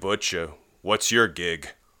about you, Butch? What's your gig?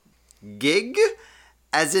 Gig?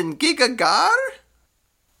 As in Gigagar?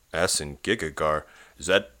 S in Gigagar. Is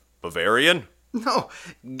that Bavarian? No,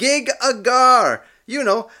 Gig-agar. You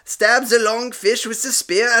know, stabs a long fish with the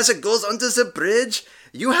spear as it goes under the bridge.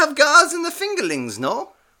 You have gars in the fingerlings,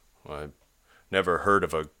 no? I've never heard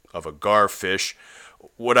of a garfish.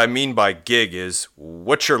 What I mean by gig is,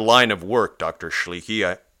 what's your line of work, Dr.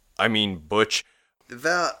 Schleeke? I mean Butch.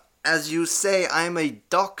 Well, as you say, I'm a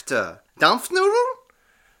doctor. Dampfnoodle?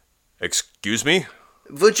 Excuse me?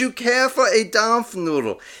 Would you care for a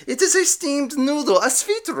Dampfnoodle? It is a steamed noodle, a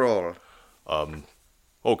sweet roll.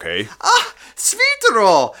 Okay. Ah, sweet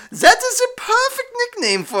roll! That is a perfect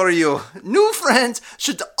nickname for you. New friends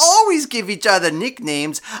should always give each other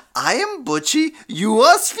nicknames. I am Butchie, you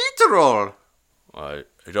are sweet roll. I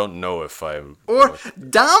don't know if I'm... Or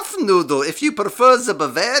Dampfnoodle, if you prefer the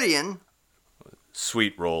Bavarian.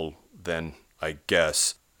 Sweet roll, then, I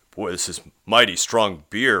guess. Boy, this is mighty strong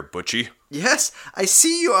beer, Butchie. Yes, I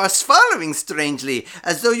see you are swallowing strangely,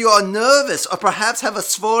 as though you are nervous or perhaps have a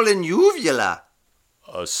swollen uvula.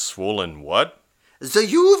 A swollen what? The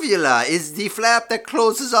uvula is the flap that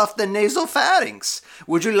closes off the nasopharynx.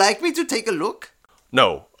 Would you like me to take a look?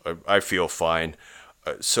 No, I feel fine.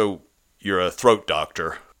 So, you're a throat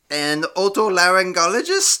doctor. An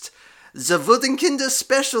otolaryngologist? The Woodenkinder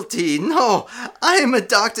specialty. No, I am a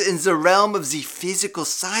doctor in the realm of the physical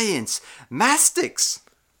science. Mastics.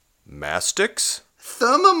 Mastics?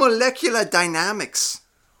 Thermomolecular dynamics.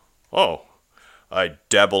 Oh, I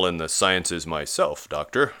dabble in the sciences myself,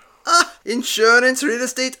 Doctor. Ah, insurance, real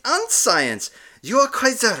estate, and science. You are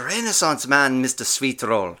quite the Renaissance man, Mr.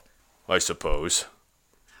 Sweetroll. I suppose.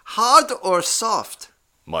 Hard or soft?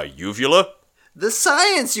 My uvula? The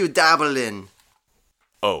science you dabble in.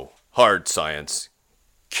 Oh, hard science.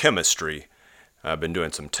 Chemistry. I've been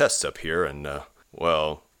doing some tests up here, and,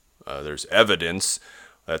 there's evidence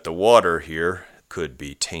that the water here could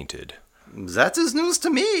be tainted. That is news to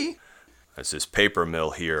me. That's this paper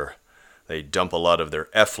mill here. They dump a lot of their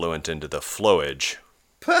effluent into the flowage.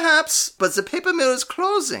 Perhaps, but the paper mill is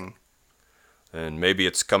closing. And maybe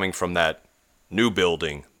it's coming from that new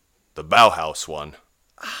building, the Bauhaus one.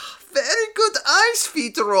 Very good eyes,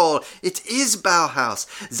 Sweetroll. It is Bauhaus.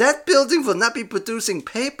 That building will not be producing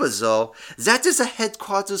paper, though. That is the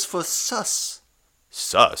headquarters for SUS.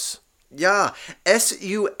 Sus? Yeah,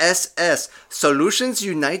 SUSS, Solutions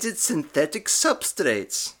United Synthetic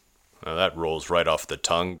Substrates. Now that rolls right off the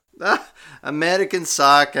tongue. American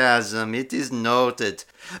sarcasm, it is noted.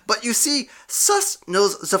 But you see, SUS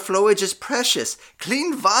knows the flowage is precious.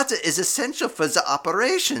 Clean water is essential for the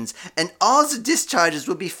operations, and all the discharges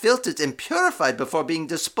will be filtered and purified before being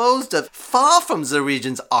disposed of far from the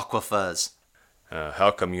region's aquifers.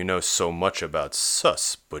 How come you know so much about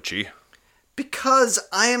sus, Butchie? Because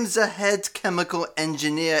I am the head chemical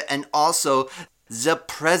engineer and also the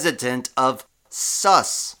president of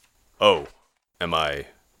SUS. Oh, am I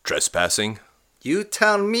trespassing? You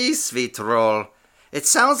tell me, Sweetroll. It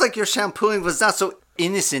sounds like your shampooing was not so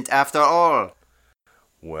innocent after all.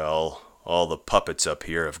 Well, all the puppets up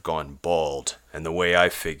here have gone bald, and the way I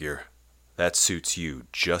figure, that suits you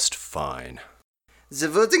just fine. The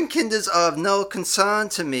Woodenkinders are of no concern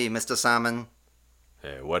to me, Mr. Salmon.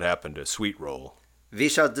 Hey, what happened to Sweet Roll? We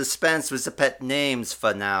shall dispense with the pet names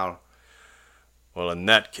for now. Well, in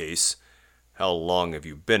that case, how long have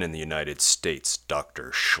you been in the United States,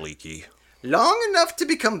 Dr. Schleeke? Long enough to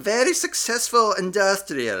become very successful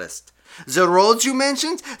industrialist. The roads you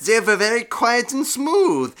mentioned, they were very quiet and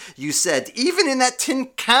smooth, you said, even in that tin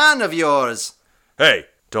can of yours. Hey,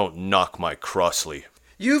 don't knock my Crossley.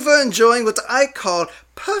 You were enjoying what I call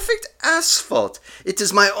perfect asphalt. It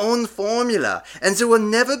is my own formula, and there will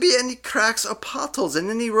never be any cracks or potholes in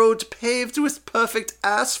any road paved with perfect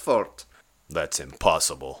asphalt. That's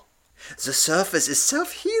impossible. The surface is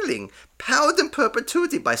self-healing, powered in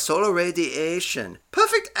perpetuity by solar radiation.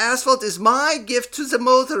 Perfect asphalt is my gift to the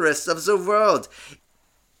motorists of the world.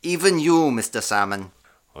 Even you, Mr. Salmon.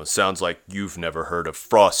 Well, it sounds like you've never heard of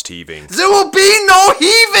frost heaving. There will be no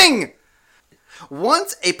heaving!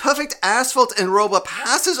 Once a perfect asphalt enrober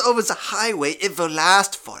passes over the highway, it will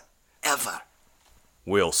last forever.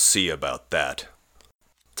 We'll see about that.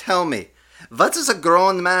 Tell me, what is a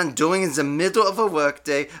grown man doing in the middle of a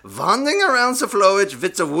workday, wandering around the flowage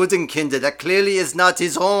with a Woodenkinder that clearly is not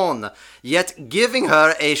his own, yet giving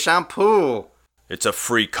her a shampoo? It's a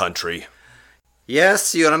free country.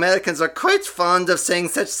 Yes, you Americans are quite fond of saying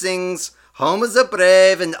such things. Home of the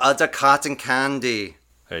brave and other cotton candy.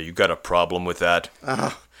 Hey, you got a problem with that?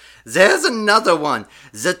 There's another one.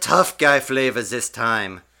 The tough guy flavor this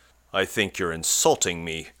time. I think you're insulting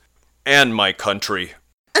me. And my country.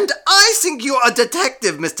 And I think you are a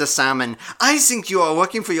detective, Mr. Salmon. I think you are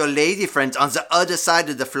working for your lady friends on the other side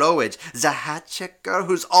of the flowage, the hat checker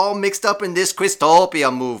who's all mixed up in this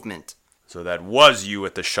Quistopia movement. So that was you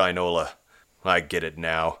at the Shinola. I get it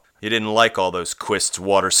now. You didn't like all those Quists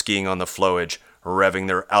water skiing on the flowage, revving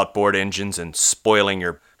their outboard engines and spoiling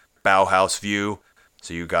your Bauhaus view.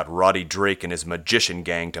 So you got Roddy Drake and his magician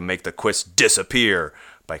gang to make the Quists disappear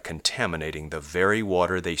by contaminating the very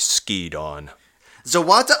water they skied on. The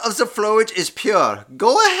water of the flowage is pure.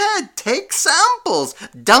 Go ahead, take samples.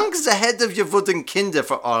 Dunk the head of your wooden kinder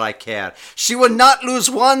for all I care. She will not lose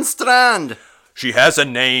one strand. She has a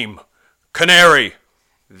name. Canary.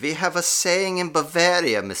 We have a saying in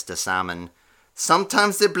Bavaria, Mr. Salmon.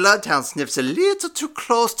 Sometimes the bloodhound sniffs a little too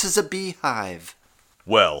close to the beehive.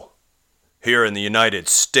 Well, here in the United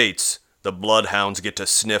States, the bloodhounds get to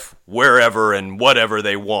sniff wherever and whatever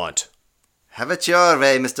they want. Have it your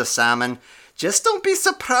way, Mr. Salmon. Just don't be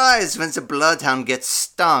surprised when the bloodhound gets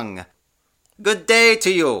stung. Good day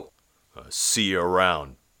to you. See you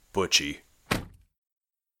around, Butchie.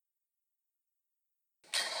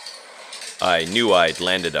 I knew I'd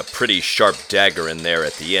landed a pretty sharp dagger in there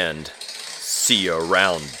at the end. See you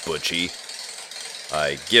around, Butchie.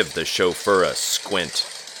 I give the chauffeur a squint,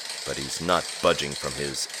 but he's not budging from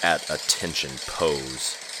his at-attention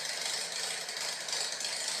pose.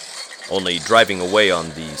 Only driving away on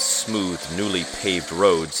these smooth, newly paved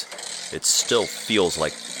roads, it still feels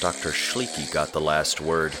like Dr. Schleeke got the last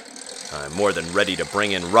word. I'm more than ready to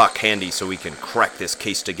bring in Rock handy so we can crack this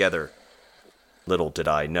case together. Little did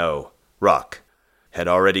I know, Rock had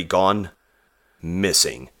already gone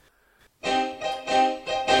missing.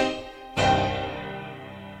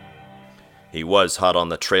 He was hot on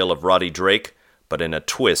the trail of Roddy Drake, but in a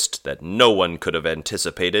twist that no one could have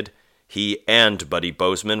anticipated, he and Buddy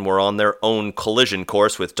Bozeman were on their own collision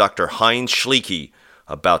course with Dr. Heinz Schleeke,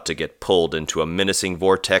 about to get pulled into a menacing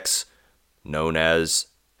vortex known as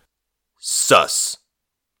Sus.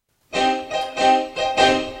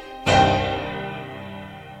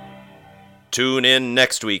 Tune in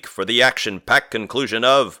next week for the action-packed conclusion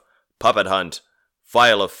of Puppet Hunt,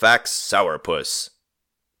 File of Facts Sourpuss,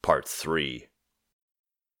 Part 3.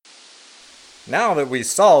 Now that we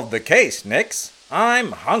solved the case, Nix,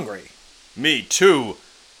 I'm hungry. Me too.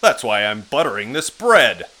 That's why I'm buttering this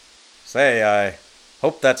bread. Say, I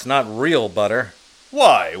hope that's not real butter.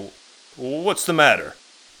 Why? What's the matter?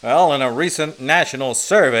 Well, in a recent national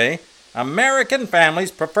survey, American families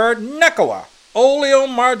preferred Nuckowa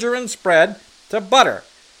oleomargarine spread to butter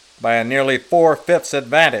by a nearly 4/5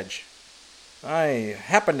 advantage. I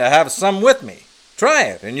happen to have some with me. Try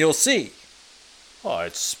it and you'll see. Oh,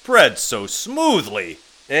 it spreads so smoothly.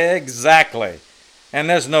 Exactly. And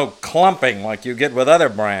there's no clumping like you get with other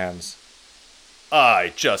brands.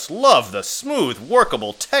 I just love the smooth,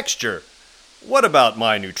 workable texture. What about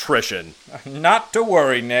my nutrition? Not to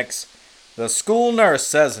worry, Nix. The school nurse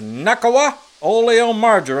says Nuckowa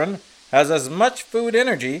oleomargarine has as much food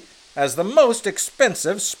energy as the most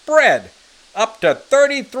expensive spread, up to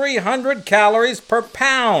 3,300 calories per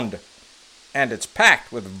pound. And it's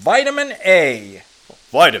packed with vitamin A.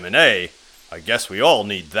 Vitamin A? I guess we all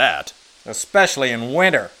need that. Especially in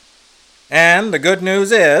winter. And the good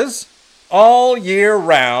news is, all year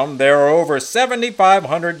round there are over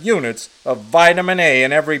 7,500 units of vitamin A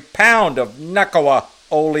in every pound of Nuckowa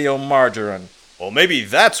oleomargarine. Well, maybe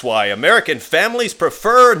that's why American families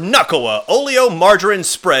prefer Nuckowa oleomargarine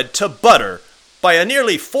spread to butter by a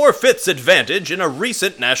nearly 4/5 advantage in a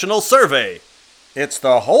recent national survey. It's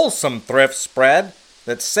the wholesome thrift spread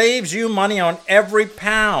that saves you money on every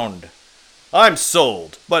pound. I'm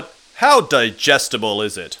sold, but how digestible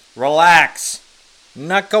is it? Relax.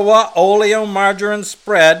 Nuckowa oleomargarine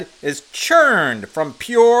spread is churned from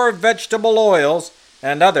pure vegetable oils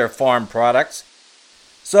and other farm products,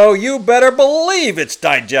 so you better believe it's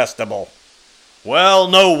digestible. Well,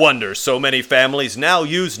 no wonder so many families now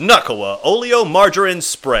use Nuckowa oleomargarine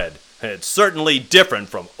spread. It's certainly different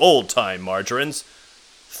from old-time margarines.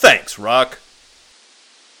 Thanks, Rock.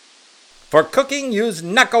 For cooking, use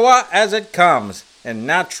Nuckowa as it comes, in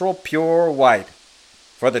natural pure white.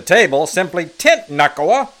 For the table, simply tint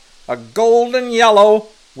Nuckowa a golden yellow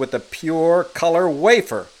with the pure color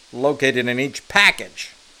wafer located in each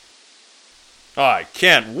package. I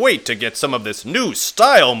can't wait to get some of this new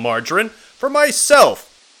style margarine for myself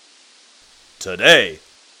today.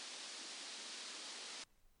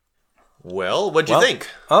 Well, what'd you think?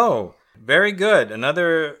 Oh, very good.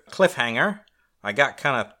 Another cliffhanger. I got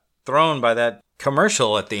kind of thrown by that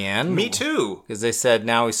commercial at the end. Me too. Because they said,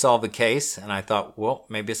 now we solved the case. And I thought, well,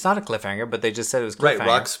 maybe it's not a cliffhanger, but they just said it was cliffhanger. Right,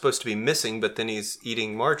 Rock's supposed to be missing, but then he's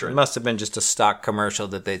eating It margarine. must have been just a stock commercial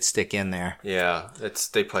that they'd stick in there. Yeah,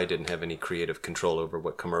 they probably didn't have any creative control over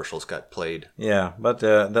what commercials got played. Yeah, but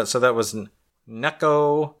that was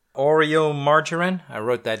Nucco Oreo margarine. I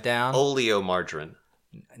wrote that down. Oleomargarine.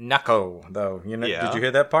 Nucco, though. Yeah. Did you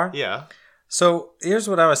hear that part? Yeah. So here's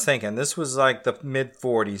what I was thinking. This was like the mid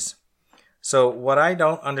 40s. So what I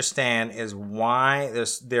don't understand is why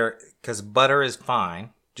because butter is fine.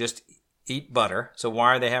 Just eat butter. So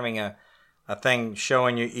why are they having a thing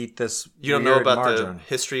showing you eat this? You don't know weird about margarine? the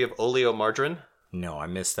history of oleomargarine? No, I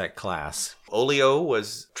missed that class. Oleo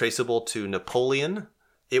was traceable to Napoleon.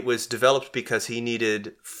 It was developed because he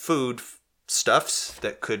needed stuffs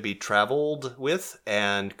that could be traveled with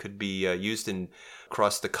and could be used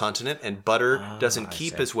across the continent, and butter doesn't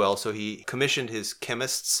keep as well, so he commissioned his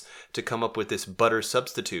chemists to come up with this butter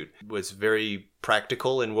substitute. It was very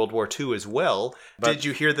practical in World War II as well. Did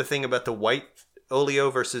you hear the thing about the white Oleo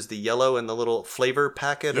versus the yellow and the little flavor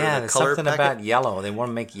packet or the there's color something packet? about yellow. They want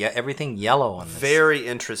to make everything yellow on this. Very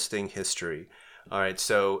interesting history. All right,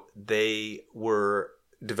 so they were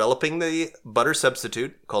developing the butter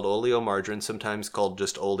substitute called oleomargarine, sometimes called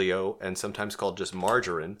just oleo and sometimes called just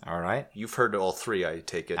margarine. All right. You've heard all three, I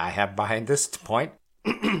take it. I have behind this point.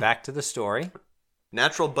 Back to the story.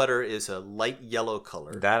 Natural butter is a light yellow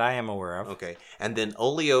color. That I am aware of. Okay. And then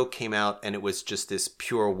oleo came out and it was just this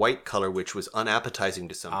pure white color, which was unappetizing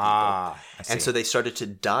to some people. I see. And so they started to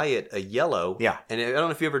dye it a yellow. Yeah. And I don't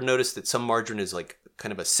know if you ever noticed that some margarine is like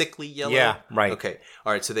kind of a sickly yellow. Yeah, right. Okay.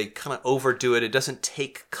 All right. So they kind of overdo it. It doesn't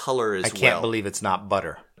take color as well. I can't believe it's not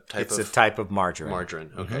butter. It's a type of margarine.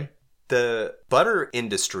 Margarine. Okay. The butter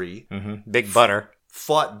industry Big butter.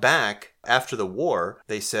 fought back after the war.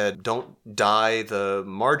 They said, don't dye the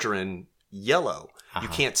margarine yellow. You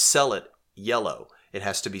can't sell it yellow. It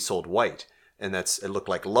has to be sold white. And it looked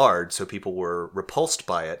like lard, so people were repulsed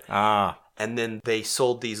by it. And then they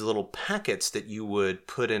sold these little packets that you would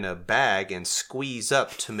put in a bag and squeeze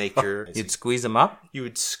up to make your... You'd squeeze them up? You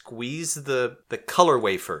would squeeze the color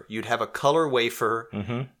wafer. You'd have a color wafer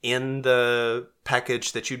in the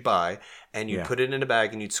package that you'd buy, and you'd put it in a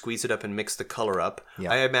bag and you'd squeeze it up and mix the color up.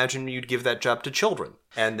 Yeah. I imagine you'd give that job to children,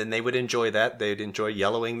 and then they would enjoy that. They'd enjoy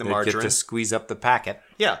yellowing the They'd margarine. get to squeeze up the packet.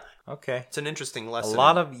 Yeah. Okay. It's an interesting A lesson.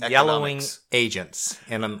 lot in of yellowing economics. agents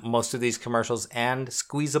in most of these commercials and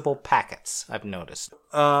squeezable packets, I've noticed.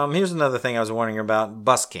 Here's another thing I was wondering about.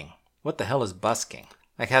 Busking. What the hell is busking?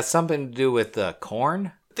 Like, has something to do with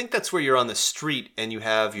corn? I think that's where you're on the street and you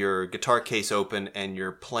have your guitar case open and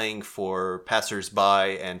you're playing for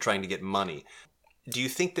passersby and trying to get money. Do you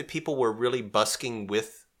think that people were really busking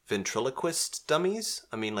with ventriloquist dummies?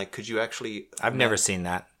 I mean, like, could you actually... I've never seen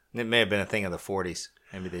that. It may have been a thing of the 40s.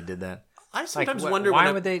 Maybe they did that. I sometimes Like, wonder why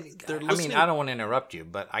when would they... they're I mean, listening- I don't want to interrupt you,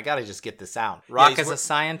 but I got to just get this out. Rock he's is a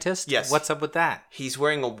scientist? Yes. What's up with that? He's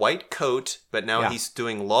wearing a white coat, but now he's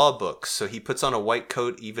doing law books. So he puts on a white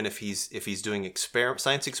coat even if he's doing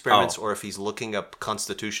science experiments or if he's looking up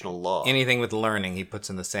constitutional law. Anything with learning he puts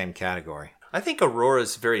in the same category. I think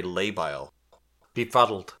Aurora's very labile.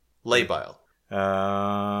 Befuddled. Labile.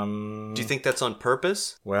 Do you think that's on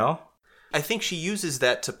purpose? Well... I think she uses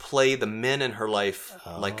that to play the men in her life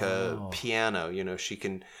like a piano. You know, she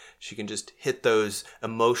can just hit those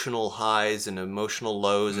emotional highs and emotional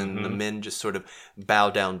lows, and the men just sort of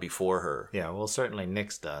bow down before her. Yeah, well, certainly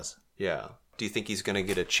Nyx does. Yeah. Do you think he's going to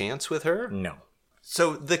get a chance with her? No.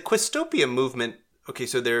 So the Quistopia movement, okay,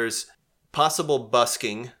 so there's possible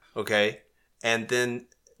busking, okay, and then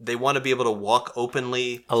they want to be able to walk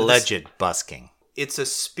openly. Alleged busking. It's a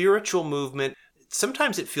spiritual movement.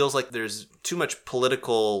 Sometimes it feels like there's too much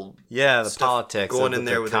political Yeah, the stuff politics going of in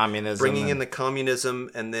there the with communism. bringing in the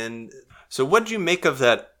communism, and then... So what did you make of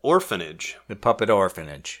that orphanage? the puppet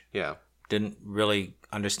orphanage. Yeah. Didn't really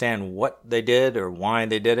understand what they did or why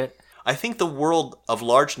they did it. I think the world of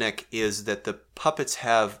Large Neck is that the puppets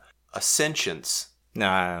have a sentience. No,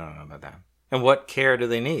 I don't know about that. And what care do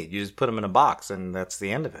they need? You just put them in a box and that's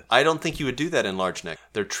the end of it. I don't think you would do that in Large Neck.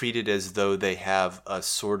 They're treated as though they have a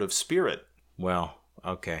sort of spirit. Well,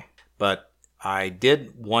 okay. But I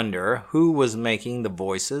did wonder who was making the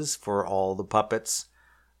voices for all the puppets.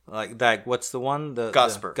 Like that, what's the one?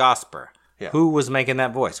 Gosper. Gosper. Yeah. Who was making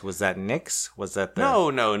that voice? Was that Nyx? Was that the...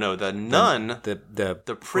 No. The nun.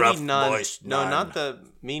 The Pretty rough nun. voiced No, nun. not the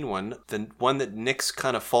mean one. The one that Nyx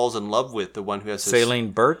kind of falls in love with. The one who has...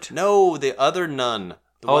 Celine Burt? No, the other nun.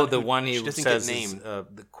 The one she he doesn't says get is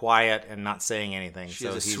named. quiet and not saying anything. She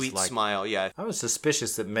so has a he's sweet like, smile, yeah. I was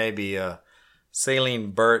suspicious that maybe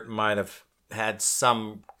Celine Burt might have had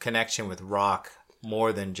some connection with Rock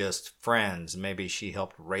more than just friends. Maybe she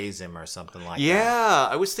helped raise him or something like that. Yeah,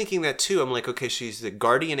 I was thinking that too. I'm like, okay, she's the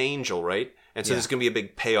guardian angel, right? And so Yeah. there's going to be a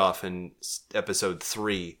big payoff in episode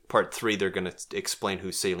 3. Part 3, they're going to explain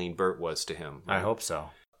who Saline Burt was to him. I hope so.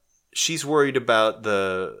 She's worried about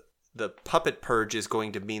the puppet purge is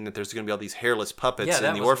going to mean that there's going to be all these hairless puppets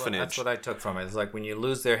in the orphanage. That's what I took from it. It's like when you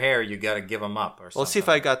lose their hair, you got to give them up or something. Well, let's see if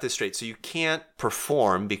I got this straight. So you can't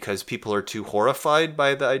perform because people are too horrified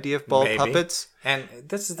by the idea of bald Maybe. puppets? And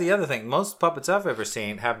this is the other thing. Most puppets I've ever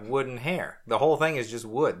seen have wooden hair. The whole thing is just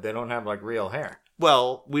wood. They don't have like real hair.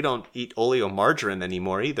 Well, we don't eat oleomargarine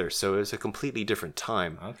anymore either, so it's a completely different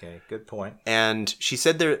time. Okay, good point. And she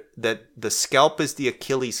said there that the scalp is the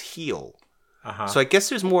Achilles heel. Uh-huh. So I guess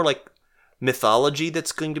there's more like mythology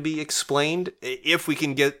that's going to be explained if we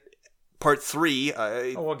can get part 3.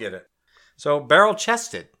 We'll get it. So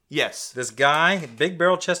barrel-chested. Yes, This guy, big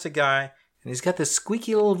barrel-chested guy, and he's got this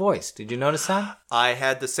squeaky little voice. Did you notice that? I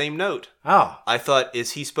had the same note. Oh, I thought,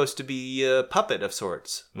 is he supposed to be a puppet of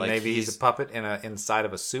sorts? maybe he's a puppet inside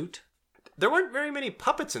of a suit. There weren't very many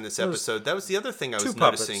puppets in this episode. That was the other thing I was two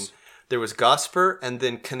noticing. puppets. There was Gosper and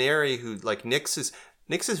then Canary, who like Nix is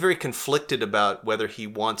very conflicted about whether he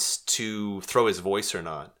wants to throw his voice or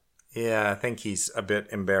not. Yeah, I think he's a bit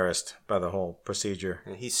embarrassed by the whole procedure.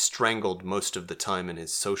 And he's strangled most of the time in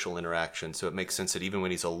his social interaction, so it makes sense that even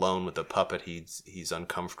when he's alone with a puppet, he's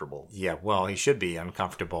uncomfortable. Yeah, well, he should be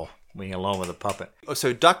uncomfortable being alone with a puppet. Oh,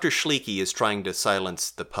 so Dr. Schleeke is trying to silence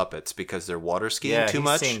the puppets because they're water skiing too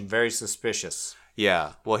much? Yeah, he seemed very suspicious.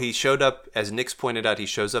 Yeah. Well, he showed up, as Nix pointed out, he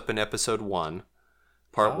shows up in episode 1.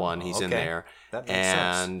 Part 1, he's in okay. there. That makes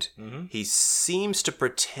sense. And he seems to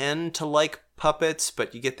pretend to like puppets,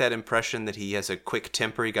 but you get that impression that he has a quick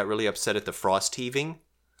temper. He got really upset at the frost heaving.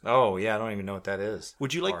 Oh, yeah, I don't even know what that is.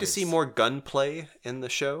 Would you like Or to see his- more gunplay in the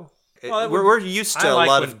show? Well, We're used to I like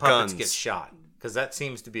a lot when of puppets guns. get shot, because that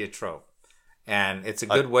seems to be a trope. And it's a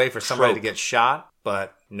good way for somebody to trope. get shot,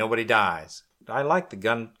 but nobody dies. I like the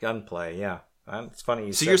gunplay, yeah. It's funny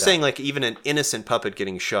you So said you're that. saying like even an innocent puppet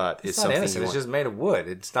getting shot is It's not something innocent. you It's want. just made of wood.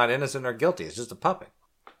 It's not innocent or guilty. It's just a puppet.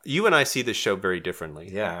 You and I see this show very differently.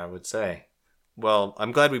 Yeah, I would say. Well,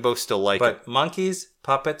 I'm glad we both still like it. But monkeys,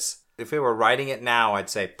 puppets, if we were writing it now, I'd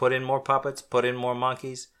say put in more puppets, put in more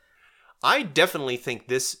monkeys. I definitely think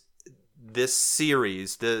this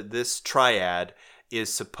series, this triad,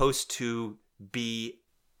 is supposed to be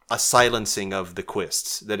a silencing of the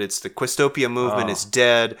Quists. That it's the Quistopia movement is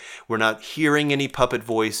dead. We're not hearing any puppet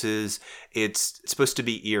voices. It's supposed to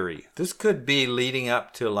be eerie. This could be leading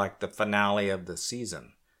up to like the finale of the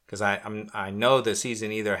season. Because I know the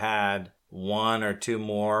season either had 1 or 2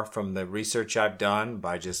 more from the research I've done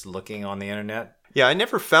by just looking on the internet. Yeah, I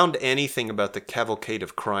never found anything about the Cavalcade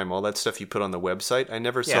of Crime, all that stuff you put on the website. I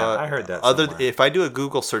never saw. I heard that Other, somewhere. if I do a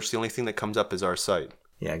Google search, the only thing that comes up is our site.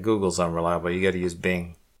 Yeah, Google's unreliable. You got to use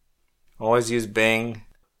Bing. Always use Bing.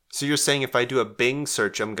 So you're saying if I do a Bing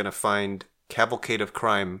search, I'm going to find Cavalcade of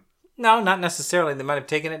Crime. No, not necessarily. They might have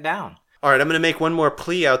taken it down. All right, I'm going to make one more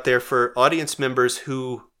plea out there for audience members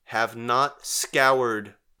who have not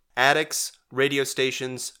scoured attics, radio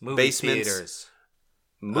stations, Movie basements, theaters,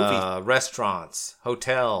 movie. restaurants,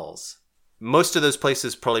 hotels, Most of those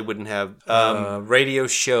places probably wouldn't have. radio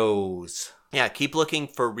shows, Yeah, keep looking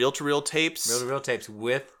for reel-to-reel tapes. reel-to-reel tapes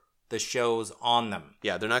with the shows on them.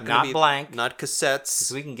 Yeah, they're not going Not to be blank. not cassettes.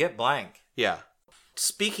 So we can get blank. Yeah.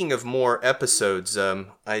 Speaking of more episodes,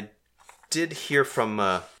 I did hear from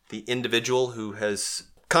the individual who has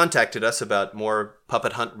contacted us about more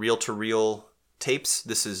Puppet Hunt reel-to-reel tapes.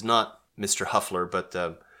 This is not Mr. Huffler, but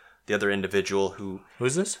the other individual who...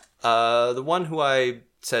 Who's this? the one who I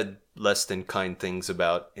said less than kind things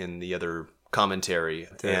about in the other commentary.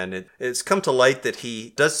 And it's come to light that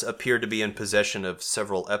he does appear to be in possession of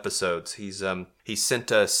several episodes. He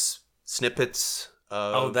sent us snippets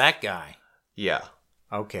of... Oh, that guy. Yeah.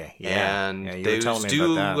 Okay. Yeah. And you were those telling me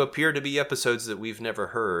do about that. appear to be episodes that we've never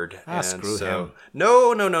heard. And screw him.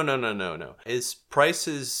 No. His price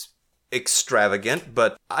is extravagant,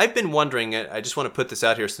 but I've been wondering, I just want to put this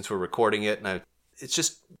out here since we're recording it, and it's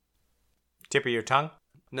just, Tip of your tongue?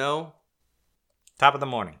 no, Top of the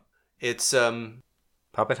morning. it's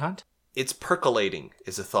Puppet Hunt? it's percolating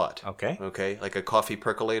is a thought. Okay. Okay, like a coffee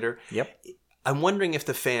percolator. Yep. I'm wondering if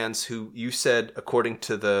the fans who you said, according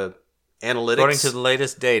to the analytics... According to the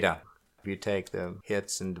latest data, if you take the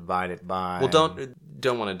hits and divide it by... Well,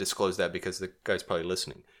 don't want to disclose that because the guy's probably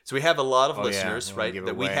listening. So we have a lot of Oh, yeah, listeners, we wanna right? give it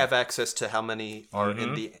That we away. have access to how many are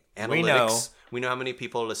in the analytics. We know. We know how many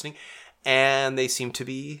people are listening, and they seem to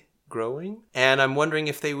be growing. And I'm wondering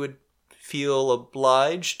if they would feel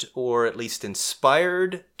obliged or at least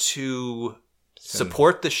inspired to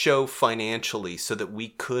support the show financially so that we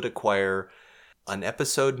could acquire an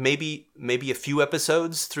episode, maybe a few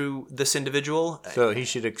episodes through this individual. So he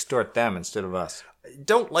should extort them instead of us.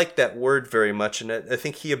 Don't like that word very much, and I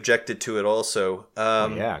think he objected to it also.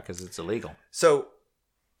 Yeah, because it's illegal. So,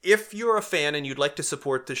 if you're a fan and you'd like to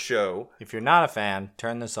support the show, If you're not a fan,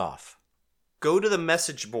 turn this off. go to the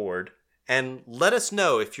message board and let us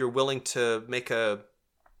know if you're willing to make a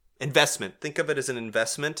investment. Think of it as an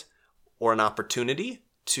investment or an opportunity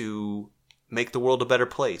to make the world a better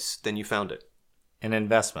place than you found it. An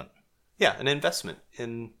investment. Yeah, an investment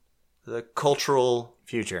in the cultural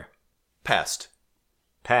Future. past.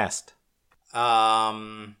 Past.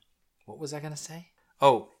 What was I going to say?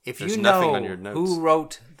 Oh, if There's you nothing know on your notes. who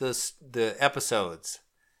wrote the episodes,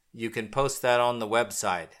 you can post that on the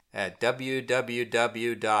website at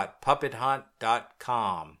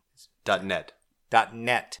www.puppethunt.com. .net.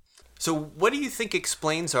 .net. So what do you think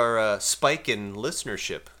explains our spike in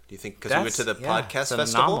listenership? Do you think because we went to the podcast it's an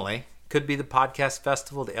festival? anomaly. Could be the podcast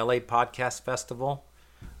festival, the LA Podcast Festival.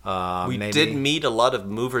 We maybe. did meet a lot of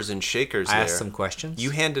movers and shakers I there. asked some questions. You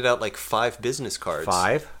handed out like 5 business cards.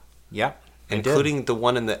 5. Yep. I did. Including the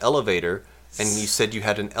one in the elevator. And you said you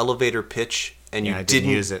had an elevator pitch and you Yeah, I didn't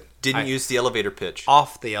use it. Didn't use the elevator pitch.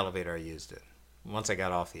 Off the elevator, I used it. Once I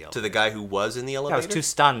got off the elevator. To the guy who was in the I elevator? was too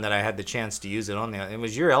stunned that I had the chance to use it on the. It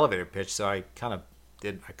was your elevator pitch, so I kind of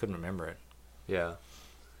did. I couldn't remember it. Yeah.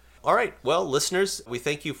 All right. Well, listeners, we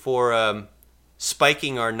thank you for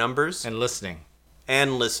spiking our numbers And listening.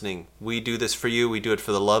 and listening. We do this for you. We do it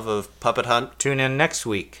for the love of Puppet Hunt. Tune in next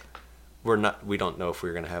week. We don't know if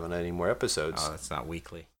we're going to have any more episodes. Oh, that's not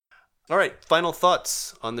weekly. All right. Final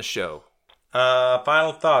thoughts on the show.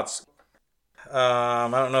 Final thoughts. I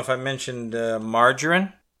don't know if I mentioned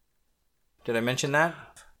margarine. Did I mention that?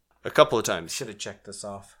 A couple of times. Should have checked this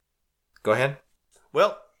off. Go ahead.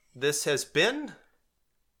 Well, this has been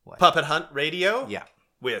What? Puppet Hunt Radio Yeah.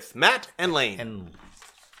 with Matt and Lane. And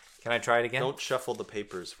can I try it again? Don't shuffle the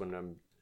papers when I'm